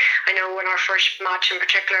 I know in our first match in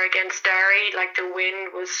particular against Derry, the wind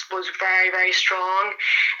was very, very strong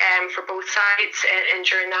for both sides and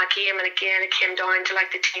during that game. And again, it came down to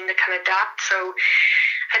the team that can adapt. So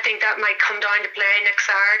I think that might come down to play next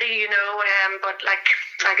Saturday, but like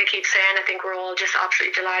I keep saying, I think we're all just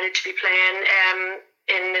absolutely delighted to be playing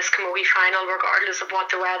in this Camogie final, regardless of what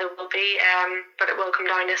the weather will be, but it will come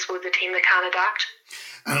down to, I suppose, the team that can adapt.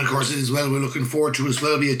 And of course, it is well, we're looking forward to as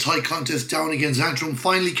well be a tight contest Down against Antrim.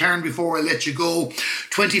 Finally, Karen, before I let you go,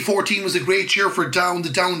 2014 was a great year for Down, the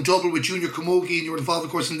Down double with Junior Camogie, and you were involved,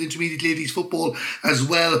 of course, in the intermediate ladies football as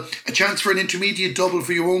well. A chance for an intermediate double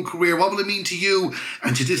for your own career. What will it mean to you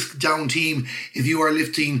and to this Down team if you are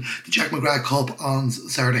lifting the Jack McGrath Cup on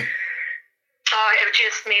Saturday? Oh, it would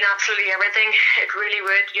just mean absolutely everything. It really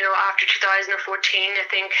would. After 2014, I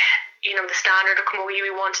think, the standard of Camogie, we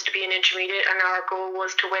wanted to be an intermediate, and our goal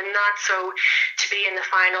was to win that. So to be in the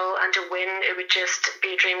final and to win, it would just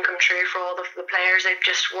be a dream come true for all the players. They've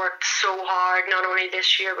just worked so hard, not only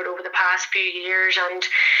this year, but over the past few years. And,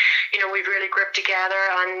 we've really gripped together,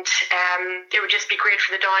 and it would just be great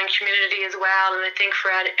for the Down community as well. And I think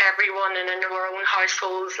for everyone and in our own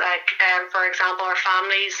households, for example, our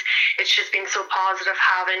families, it's just been so positive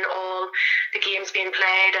having all the games being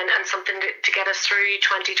played and something to get us through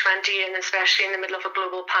 2020, and especially in the middle of a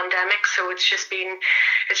global pandemic. So it's just been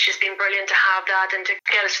brilliant to have that and to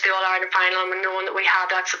get us to the All-Ireland final, and knowing that we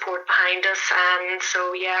have that support behind us. And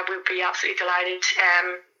so we'd be absolutely delighted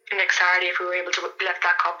next Saturday if we were able to lift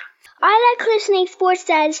that cup. I like listening to Sports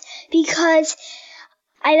Dads because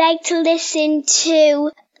I like to listen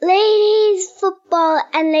to ladies football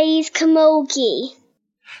and ladies camogie.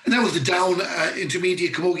 And that was the Down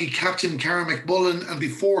intermediate camogie captain, Karen McMullen. And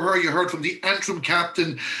before her, you heard from the Antrim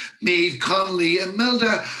captain, Maeve Connolly. And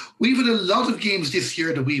Melda, we've had a lot of games this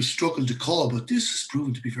year that we've struggled to call, but this has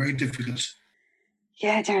proven to be very difficult.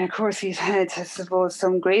 Yeah, Darren, of course, we've had, I suppose,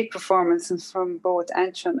 some great performances from both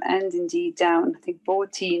Antrim and indeed Down. I think both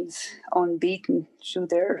teams unbeaten through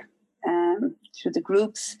the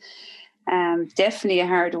groups. Definitely a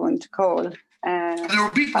hard one to call. And they were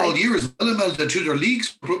beaten all year as well, Imelda, too. Their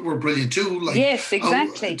leagues were brilliant too. Yes,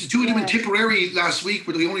 exactly. The two of them in Tipperary last week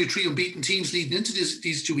were the only three unbeaten teams leading into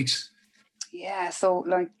these 2 weeks. Yeah, so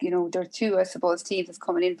there are two, I suppose, teams that's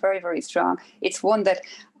coming in very, very strong. It's one that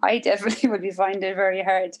I definitely would be finding it very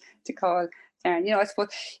hard to call. I suppose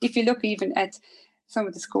if you look even at some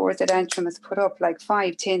of the scores that Antrim has put up, like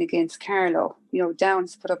 5-10 against Carlow. Down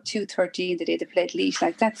has put up 2-13 the day they played Laois.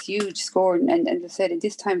 Like, that's huge scoring. And as I said, in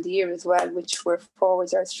this time of the year as well, which where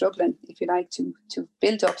forwards are struggling, if you like, to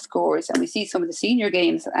build up scores. And we see some of the senior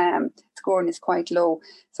games, scoring is quite low.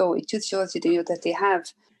 So it just shows you that they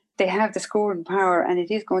have the scoring power, and it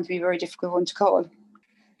is going to be a very difficult one to call.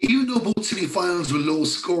 Even though both semi-finals were low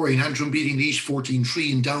scoring, Antrim beating Laois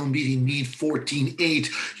 14-3 and Down beating Meath 14-8.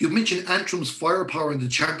 You mentioned Antrim's firepower in the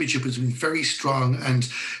championship has been very strong, and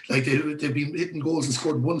like they've been hitting goals and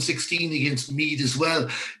scored 116 against Meath as well.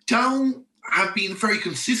 Down have been very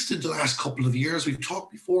consistent the last couple of years. We've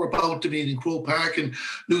talked before about them being in Croke Park and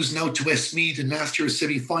losing out to Westmeath in last year's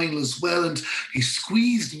semi-final as well, and they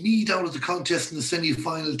squeezed Meath out of the contest in the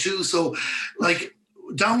semi-final too. So, like,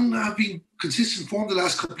 Down have been consistent form the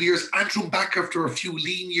last couple of years. Antrim back after a few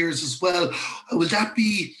lean years as well. Will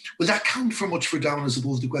that count for much for Down, I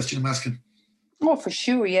suppose, the question I'm asking? Oh, for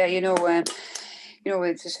sure, yeah.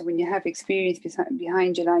 It's just when you have experience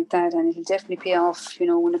behind you like that, and it'll definitely pay off,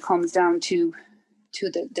 when it comes down to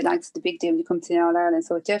the likes of the big day when you come to All Ireland.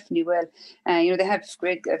 So it definitely will. They have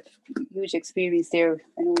huge experience there.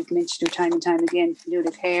 I know we've mentioned it time and time again,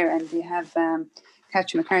 Nuala Clare, and they have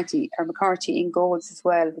Catherine McCarthy in goals as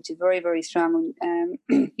well, which is very, very strong.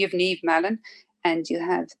 You have Niamh Mallon and you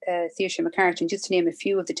have Saoirse McCarthy, just to name a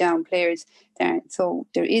few of the Down players there. So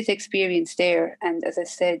there is experience there. And as I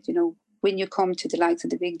said, when you come to the likes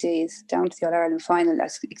of the big days, down to the All-Ireland final,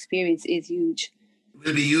 that experience is huge. It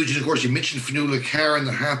will be huge. And of course, you mentioned Fionnuala Carr in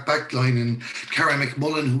the half-back line and Cara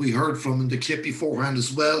McMullen, who we heard from in the clip beforehand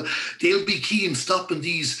as well. They'll be key in stopping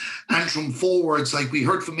these Antrim forwards. Like we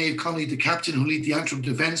heard from Maeve Connolly, the captain who lead the Antrim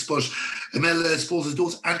defence. But Amela, I suppose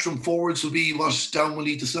those Antrim forwards will be what Down will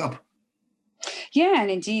need to stop. Yeah, and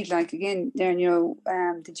indeed, like again,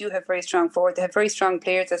 Darren, they do have very strong forward. They have very strong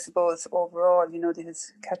players, I suppose, overall.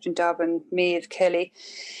 There's Catherine Dobbin, Maeve Kelly,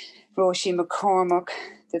 Roisin McCormack,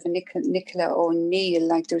 there's Nicola O'Neill.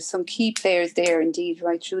 Like, there's some key players there indeed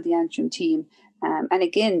right through the Antrim team. And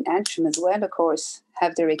again, Antrim as well, of course,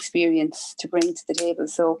 have their experience to bring to the table.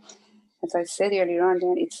 So, as I said earlier on,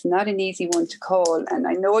 Darren, it's not an easy one to call. And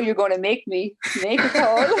I know you're going to make me make a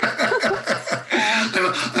call.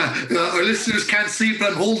 Our listeners can't see,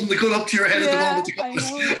 but I'm holding the gun up to your head at the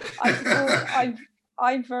moment.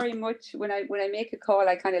 I very much, when I make a call,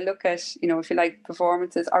 I kind of look at, if you like,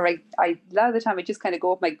 performances, or I a lot of the time I just kind of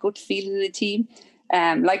go with my gut feeling in the team.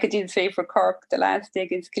 Like I did say for Cork the last day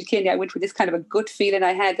against Kilkenny, I went with this kind of a gut feeling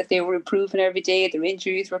I had that they were improving every day, their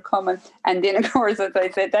injuries were coming. And then, of course, as I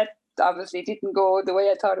said, that obviously didn't go the way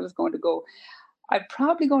I thought it was going to go. I'm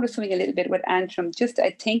probably going to swing a little bit with Antrim. I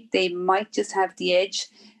think they might just have the edge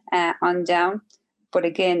on Down. But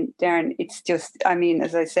again, Darren, it's just,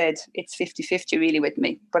 as I said, it's 50-50 really with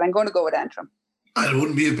me. But I'm going to go with Antrim. I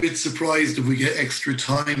wouldn't be a bit surprised if we get extra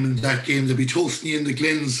time in that game. They'll be toasting in the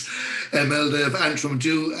Glens. Melda, if Antrim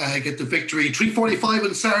do get the victory. 3:45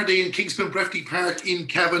 on Saturday in Kingspan Breffney Park in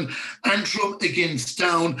Cavan. Antrim against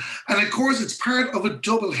Down. And of course, it's part of a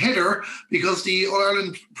double header because the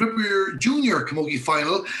All-Ireland Premier Junior Camogie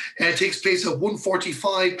final takes place at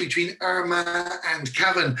 1:45 between Armagh and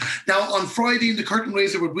Cavan. Now, on Friday in the curtain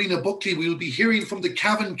raiser with Rena Buckley, we will be hearing from the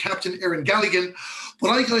Cavan captain, Erin Galligan. But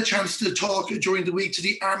I got a chance to talk during the week to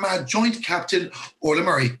the Armagh joint captain, Orla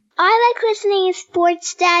Murray. I like listening to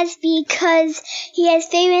Sports Stats because he has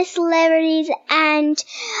famous celebrities and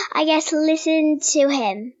I get to listen to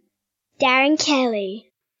him. Darren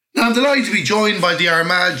Kelly. Now, I'm delighted to be joined by the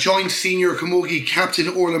Armagh joint senior camogie captain,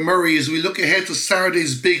 Orla Murray, as we look ahead to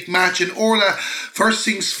Saturday's big match. And Orla, first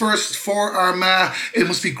things first for Armagh, it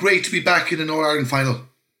must be great to be back in an All-Ireland final.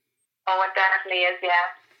 Oh, it definitely is,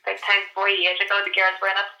 yeah. Like 4 years ago, the girls were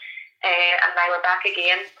in it, and now we're back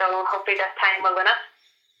again. So hopefully this time we'll win it.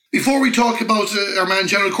 Before we talk about Armagh in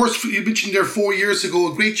general, of course, you mentioned there 4 years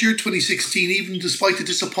ago, a great year 2016, even despite the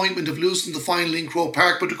disappointment of losing the final in Croke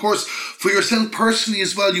Park. But of course, for yourself personally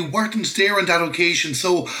as well, you weren't there on that occasion.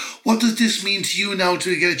 So what does this mean to you now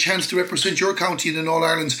to get a chance to represent your county in an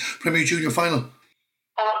All-Ireland's Premier Junior final?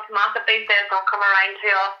 Oh, it's massive. These days don't come around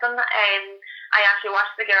too often. I actually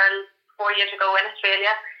watched the girls 4 years ago in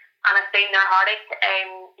Australia, and I've seen their heartache.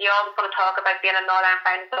 You always want to talk about being an All-Ireland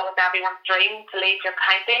final, so it's everyone's dream to lead your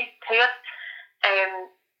county to it.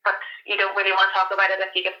 But you don't really want to talk about it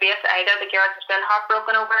if you get beat either. The girls are still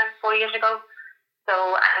heartbroken over it 4 years ago. So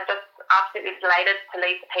I'm just absolutely delighted to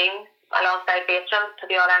lead the team alongside Rachel to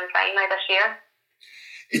the All-Ireland final this year.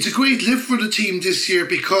 It's a great lift for the team this year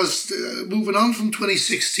because moving on from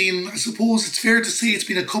 2016, I suppose it's fair to say it's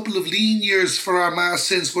been a couple of lean years for Armagh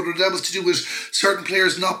since, whether that was to do with certain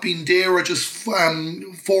players not being there or just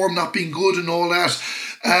form not being good and all that.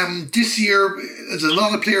 This year, there's a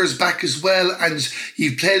lot of players back as well, and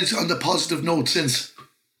you've played on the positive note since.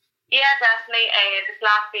 Yeah, definitely. This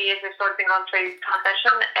last few years we've sort of been going through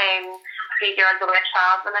transition. Few girls away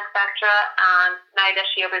travelling, etc. And now this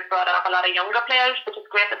year we've brought up a lot of younger players, which is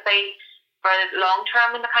great to see for long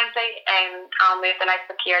term in the county. And we have the likes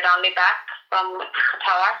of Ciara Donnelly back from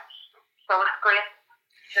Qatar, so it's great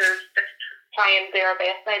to just try and do our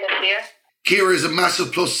best now this year. Ciara is a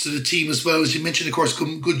massive plus to the team as well. As you mentioned, of course,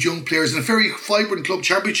 good young players and a very vibrant club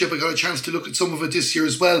championship. I got a chance to look at some of it this year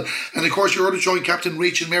as well. And of course, your other joint captain,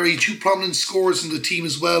 Rachel Merry, two prominent scorers in the team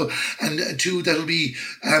as well. And two that'll be,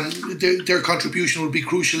 their contribution will be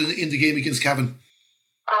crucial in the game against Cavan.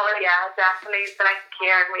 Oh yeah, definitely. The likes of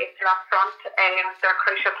Ciara and Rachel up front, they're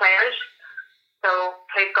crucial players. So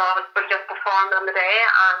please God, we'll just perform on the day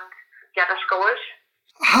and get our scores.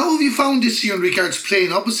 How have you found this year in regards to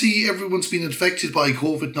playing? Obviously, everyone's been affected by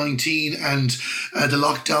COVID-19 and the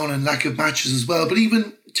lockdown and lack of matches as well. But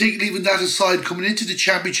leaving that aside, coming into the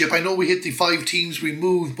championship, I know we hit the 5 teams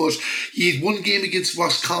removed, but you had one game against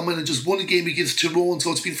Roscommon and just one game against Tyrone.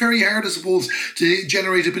 So it's been very hard, I suppose, to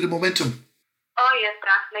generate a bit of momentum. Oh yes,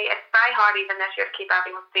 definitely. It's very hard even this year to keep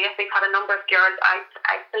everyone safe. We've had a number of girls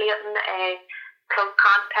isolating close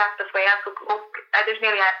contact as well. So there's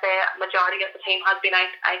nearly, I'd say, a majority of the team has been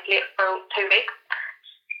isolated for 2 weeks.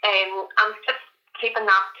 And just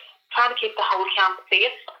trying to keep the whole camp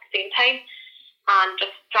safe at the same time, and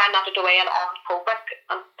just trying not to dwell on COVID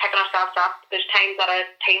and picking ourselves up. There's times that our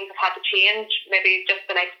teams have had to change, maybe just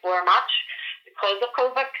the night before a match because of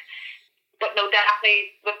COVID. But no,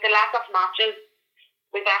 definitely with the lack of matches,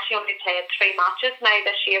 we've actually only played 3 matches now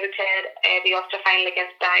this year. We played the Ulster final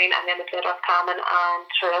against Down, and then we played Roscommon and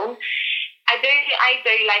Tyrone. I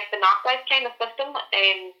do like the knockout kind of system.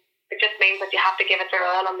 It just means that you have to give it your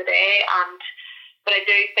all on the day. But I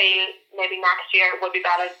do feel maybe next year it would be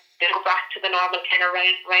better to go back to the normal kind of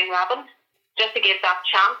round robin, just to give that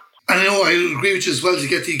chance. I know, I agree with you as well to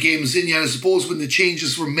get the games in. Yeah, I suppose when the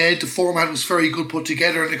changes were made, the format was very good put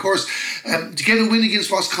together. And of course, to get a win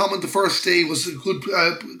against Roscommon the first day was a good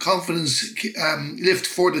confidence lift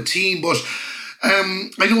for the team. But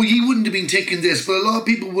I know you wouldn't have been thinking this, but a lot of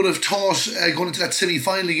people would have thought going into that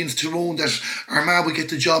semi-final against Tyrone that Armagh would get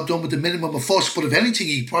the job done with the minimum of fuss. But if anything,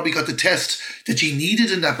 he probably got the test that you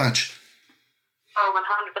needed in that match. Oh,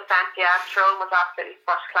 100%, yeah. Tyrone was absolutely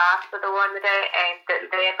first class for the one today, and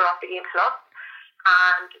they brought the game to us,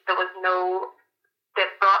 and there was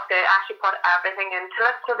they actually put everything into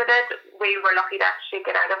it, so they did. We were lucky to actually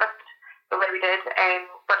get out of it the way we did,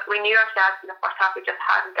 but we knew ourselves in the first half we just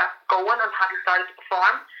hadn't got going and hadn't started to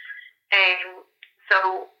perform,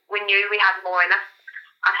 so we knew we had more in us,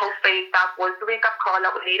 and hopefully that was the wake-up call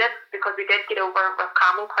that we needed, because we did get over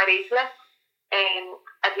Roscommon quite easily.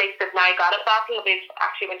 At least we've now got a battle. We've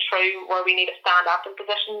actually went through where we need to stand up in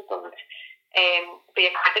positions and be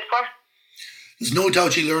accounted for. There's no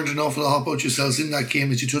doubt you learned an awful lot about yourselves in that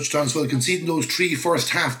game, as you touched on as well. Conceding those 3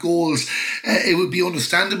 first half goals, it would be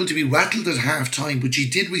understandable to be rattled at half time, but you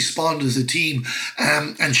did respond as a team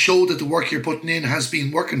and show that the work you're putting in has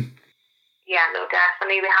been working. Yeah, no,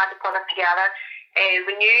 definitely. We had to put it together.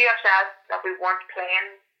 We knew ourselves that we weren't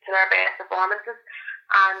playing to our best performances,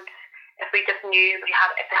 and if we just knew if we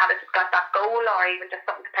had just got that goal or even just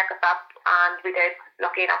something to pick us up, and we did,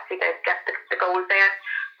 lucky enough we did get the goals there,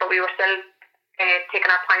 but we were still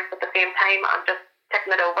taking our points at the same time and just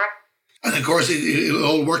ticking it over. And of course it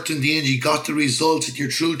all worked in the end. You got the result and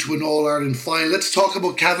you're through to an All-Ireland final. Let's talk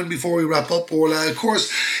about Cavan before we wrap up, Orla. Of course,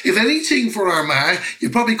 if anything for Armagh,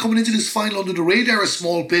 you're probably coming into this final under the radar a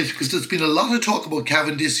small bit, because there's been a lot of talk about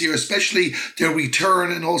Cavan this year, especially their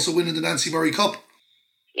return and also winning the Nancy Murray Cup.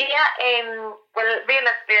 Yeah, well,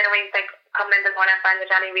 realistically, I don't think coming into the morning final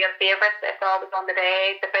with any real favourites. It's always on the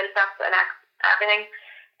day, the build-up and everything.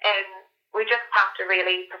 We just have to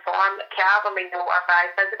really perform. Cavan, we know, are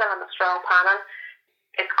very physical and a strong panel.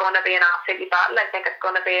 It's going to be an absolute battle. I think it's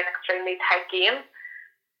going to be an extremely tight game.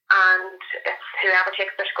 And it's whoever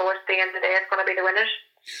takes their scores at the end of the day is going to be the winners.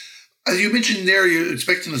 As you mentioned there, you're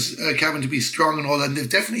expecting Cavan to be strong and all that, and they've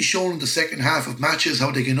definitely shown in the second half of matches how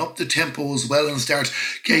they can up the tempo as well and start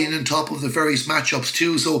getting on top of the various matchups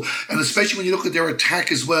too. So, and especially when you look at their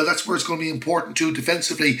attack as well, that's where it's going to be important too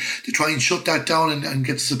defensively to try and shut that down and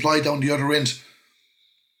get the supply down the other end.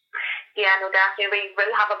 Yeah, no, definitely. We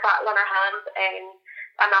will have a battle on our hands, and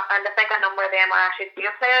And I think a number of them are actually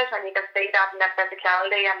senior players, and you can see that in their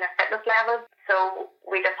physicality and their fitness levels. So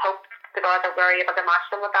we just hope to God that we're able to match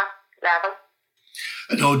them with that level.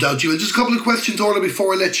 No doubt you will. Just a couple of questions, Orla,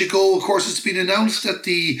 before I let you go. Of course, it's been announced that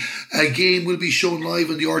the game will be shown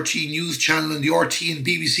live on the RT News channel and the RT and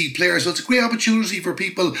BBC Player. So it's a great opportunity for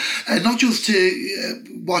people, not just to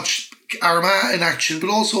watch Armagh in action,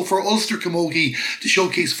 but also for Ulster Camogie to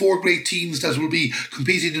showcase 4 great teams that will be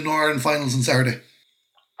competing in Ireland finals on Saturday.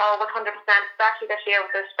 Oh, 100%, especially this year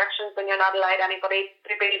with the restrictions when you're not allowed anybody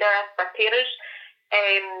to be there as spectators.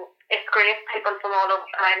 It's great people from all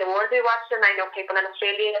around the world who watch it, and I know people in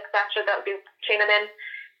Australia, etc., that will be tuning in.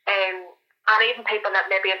 And even people that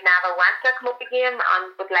maybe have never went to a camogie game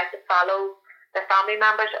and would like to follow their family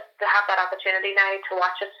members to have that opportunity now to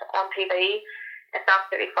watch it on TV. It's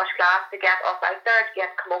absolutely first class to get us out there, to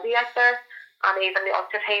get camogie out there, and even the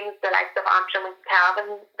Ulster teams, the likes of Antrim and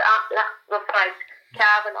Cavan,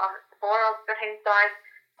 Cavan or the 4 Ulster teams,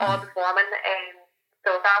 all performing.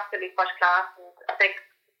 So it's absolutely first class, and I think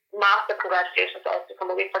massive congratulations to Ulster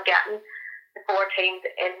Camogie for getting the 4 teams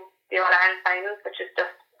in the All-Ireland finals, which is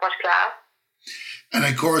just first class. And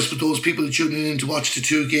of course, with those people tuning in to watch the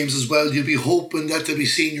 2 games as well, you'll be hoping that they'll be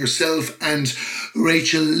seeing yourself and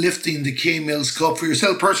Rachel lifting the K-Mills Cup. For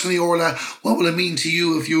yourself personally, Orla, what will it mean to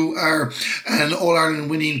you if you are an All-Ireland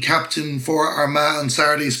winning captain for Armagh on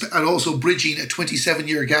Saturdays, and also bridging a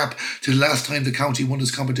 27-year gap to the last time the county won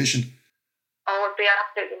this competition? Oh, it would be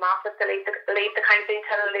absolutely massive to lead the county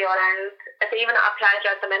to the All-Ireland. It's even a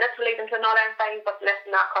pleasure at the minute to lead into an All-Ireland final, but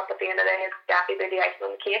lifting that cup at the end of the day is definitely the icing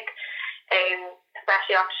on the cake.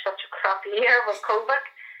 Especially after such a crappy year with COVID.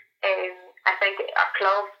 I think our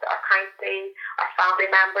clubs, our county, our family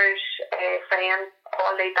members, friends,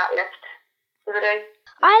 all need that lift.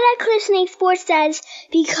 I like listening to Sports Dads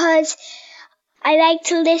because I like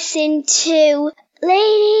to listen to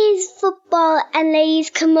ladies football and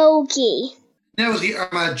ladies camogie. Now the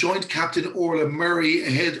Armagh joint captain Orla Murray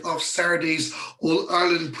ahead of Saturday's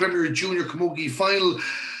All-Ireland Premier Junior Camogie final.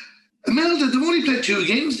 Imelda, they've only played 2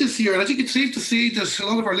 games this year, and I think it's safe to say that a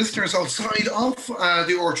lot of our listeners outside of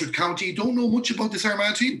the Orchard County don't know much about this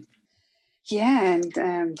Armagh team. Yeah, and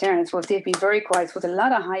Darren, I suppose they've been very quiet. So a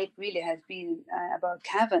lot of hype really has been about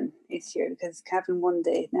Cavan this year, because Cavan won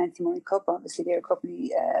the Nancy Murray Cup, obviously, there a couple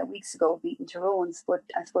of weeks ago, beating Tyrone's. But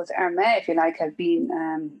I suppose Armagh, if you like, have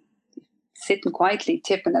been sitting quietly,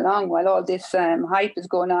 tipping along while all this hype is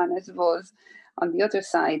going on, I suppose, on the other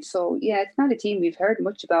side. So yeah, it's not a team we've heard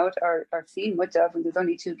much about or seen much of, and there's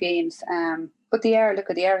only 2 games. But they are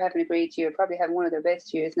having a great year, probably having one of their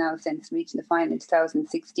best years now since reaching the final in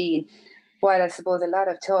 2016. While I suppose a lot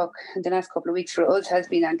of talk in the last couple of weeks for us has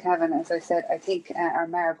been on Cavan, as I said, I think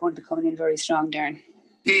Armagh are going to be coming in very strong, Darren.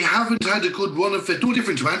 They haven't had a good run of it. No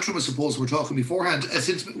different to Antrim, I suppose, we're talking beforehand,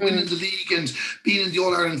 since winning the league and being in the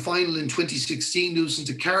All-Ireland final in 2016, losing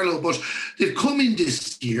to Carlow. But they've come in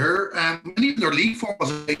this year, and even their league form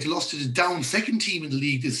was they lost to the down second team in the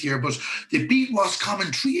league this year, but they beat Roscommon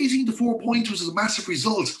 3-18 to 4 points, which was a massive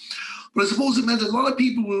result. But I suppose it meant a lot of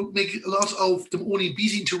people will make a lot of them only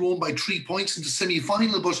beating Tyrone by 3 points in the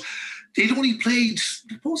semi-final, but they'd only played,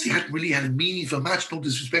 I suppose they hadn't really had a meaningful match, no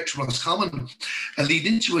disrespect to Roscommon, and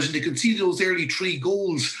leading into it, and they conceded those early 3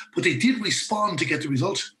 goals, but they did respond to get the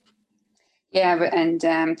result. Yeah, and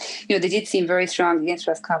they did seem very strong against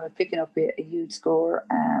Roscommon, picking up a huge score.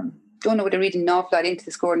 Don't know whether reading an awful lot into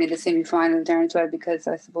the scoring in the semi-final, Darren, as well, because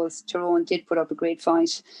I suppose Tyrone did put up a great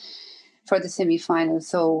fight for the semi-final,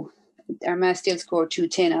 so Armagh still scored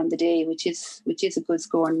 2-10 on the day, which is a good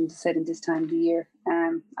score, and as I said, in this time of the year.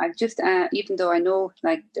 I've just even though I know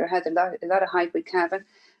like there had a lot of hype with Cavan,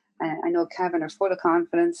 I know Cavan are full of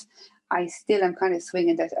confidence, I still am kind of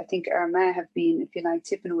swinging that I think Armagh have been, if you like,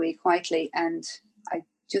 tipping away quietly, and I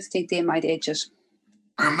just think they might edge it.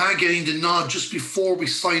 Armagh getting the nod just before we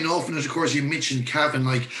sign off, and of course you mentioned Cavan,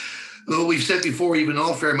 we've said before, even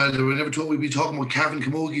off air, Melda, we never thought we'd be talking about Cavan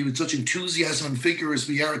Camogie with such enthusiasm and figure as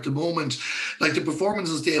we are at the moment. Like the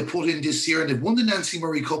performances they have put in this year, and they've won the Nancy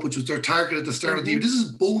Murray Cup, which was their target at the start of the year. This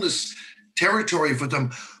is bonus territory for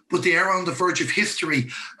them, but they are on the verge of history.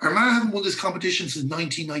 Armagh haven't won this competition since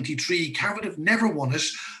 1993. Cavan have never won it.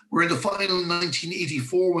 We're in the final in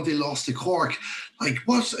 1984 when they lost to Cork.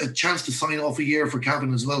 What a chance to sign off a year for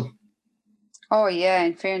Cavan as well. Oh yeah,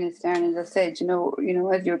 in fairness, Darren, as I said, as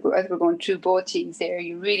we're going through both teams there,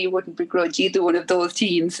 you really wouldn't begrudge either one of those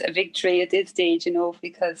teams a victory at this stage,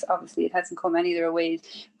 because obviously it hasn't come any of their ways.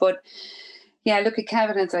 But Yeah, look at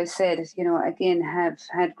Cavan, as I said, again, have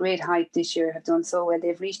had great hype this year, have done so well.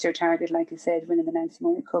 They've reached their target, like I said, winning the Nancy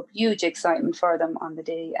Mooney Cup. Huge excitement for them on the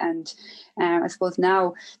day. And I suppose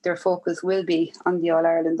now their focus will be on the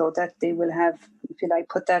All-Ireland, though, that they will have, if you like,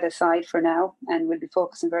 put that aside for now and will be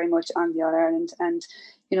focusing very much on the All-Ireland. And,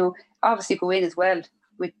 obviously go in as well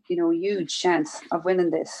with, huge chance of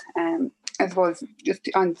winning this. I suppose just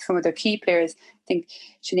on some of their key players, I think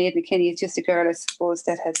Sinead McKinney is just a girl, I suppose,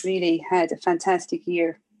 that has really had a fantastic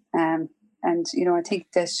year. And, I think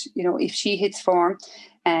that, if she hits form,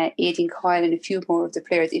 Aideen Coyle and a few more of the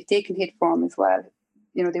players, if they can hit form as well,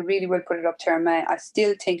 they really will put it up to Armagh. I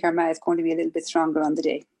still think Armagh is going to be a little bit stronger on the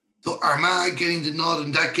day. So Armagh getting the nod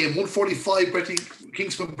in that game. 1:45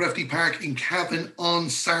 Kingspan Breffni Park in Cavan on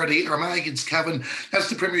Saturday. Armagh against Cavan. That's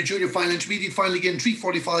the Premier Junior final. Intermediate final again,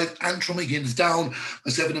 3:45. Antrim against Down.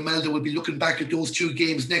 Myself and Imelda will be looking back at those two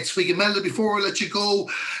games next week. Imelda, before I let you go,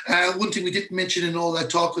 one thing we didn't mention in all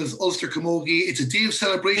that talk was Ulster Camogie. It's a day of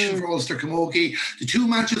celebration for Ulster Camogie. The two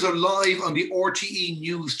matches are live on the RTE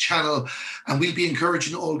News channel, and we'll be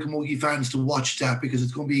encouraging all Camogie fans to watch that because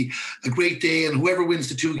it's going to be a great day, and whoever wins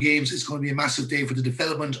the two games, it's going to be a massive day for the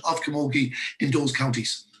development of Camogie in those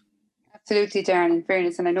counties. Absolutely, Darren, in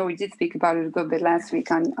fairness, and I know we did speak about it a good bit last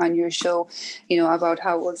week on your show, about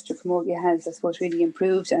how Ulster Camogie has, I suppose, really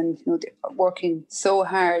improved and, working so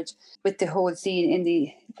hard with the whole scene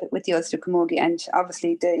with the Ulster Camogie, and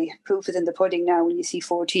obviously the proof is in the pudding now when you see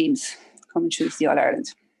 4 teams coming through to the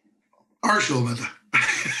All-Ireland. Our show, Amanda.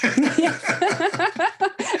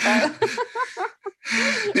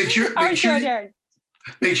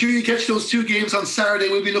 Make sure you catch those two games on Saturday.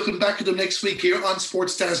 We'll be looking back at them next week here on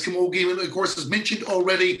Sports Stars Camogie. And of course, as mentioned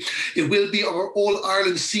already, it will be our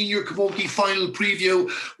All-Ireland Senior Camogie final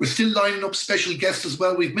preview. We're still lining up special guests as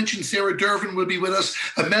well. We've mentioned Sarah Dervin will be with us.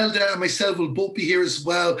 Imelda and myself will both be here as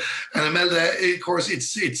well. And Imelda, of course,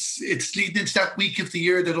 it's leading into that week of the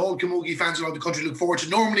year that all Camogie fans around the country look forward to.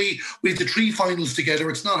 Normally, we have the 3 finals together.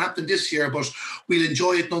 It's not happening this year, but we'll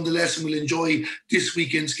enjoy it nonetheless, and we'll enjoy this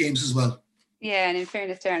weekend's games as well. Yeah, and in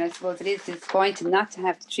fairness, Darren, I suppose it is disappointing not to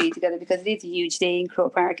have the 3 together because it is a huge day in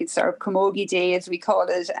Croke Park. It's our Camogie Day, as we call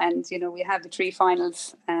it, and we have the 3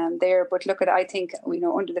 finals there. But look, I think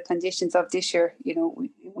under the conditions of this year,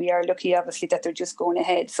 we are lucky, obviously, that they're just going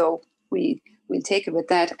ahead. So we'll take it with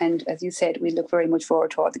that, and as you said, we look very much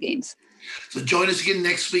forward to all the games. So join us again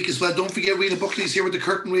next week as well. Don't forget, Rena Buckley's here with the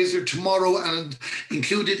Curtain Raiser tomorrow, and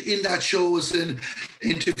included in that show is an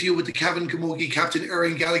interview with the Cavan Camogie captain,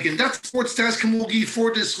 Erin Galligan. That's Sports Stars Camogie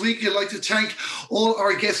for this week. I'd like to thank all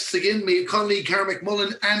our guests again, Maeve Connolly, Cara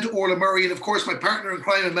McMullen and Orla Murray, and of course my partner in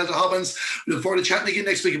crime, Imelda Hobbins. We look forward to chatting again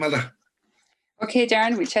next week, Imelda. Okay,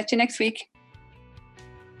 Darren, we'll chat to you next week.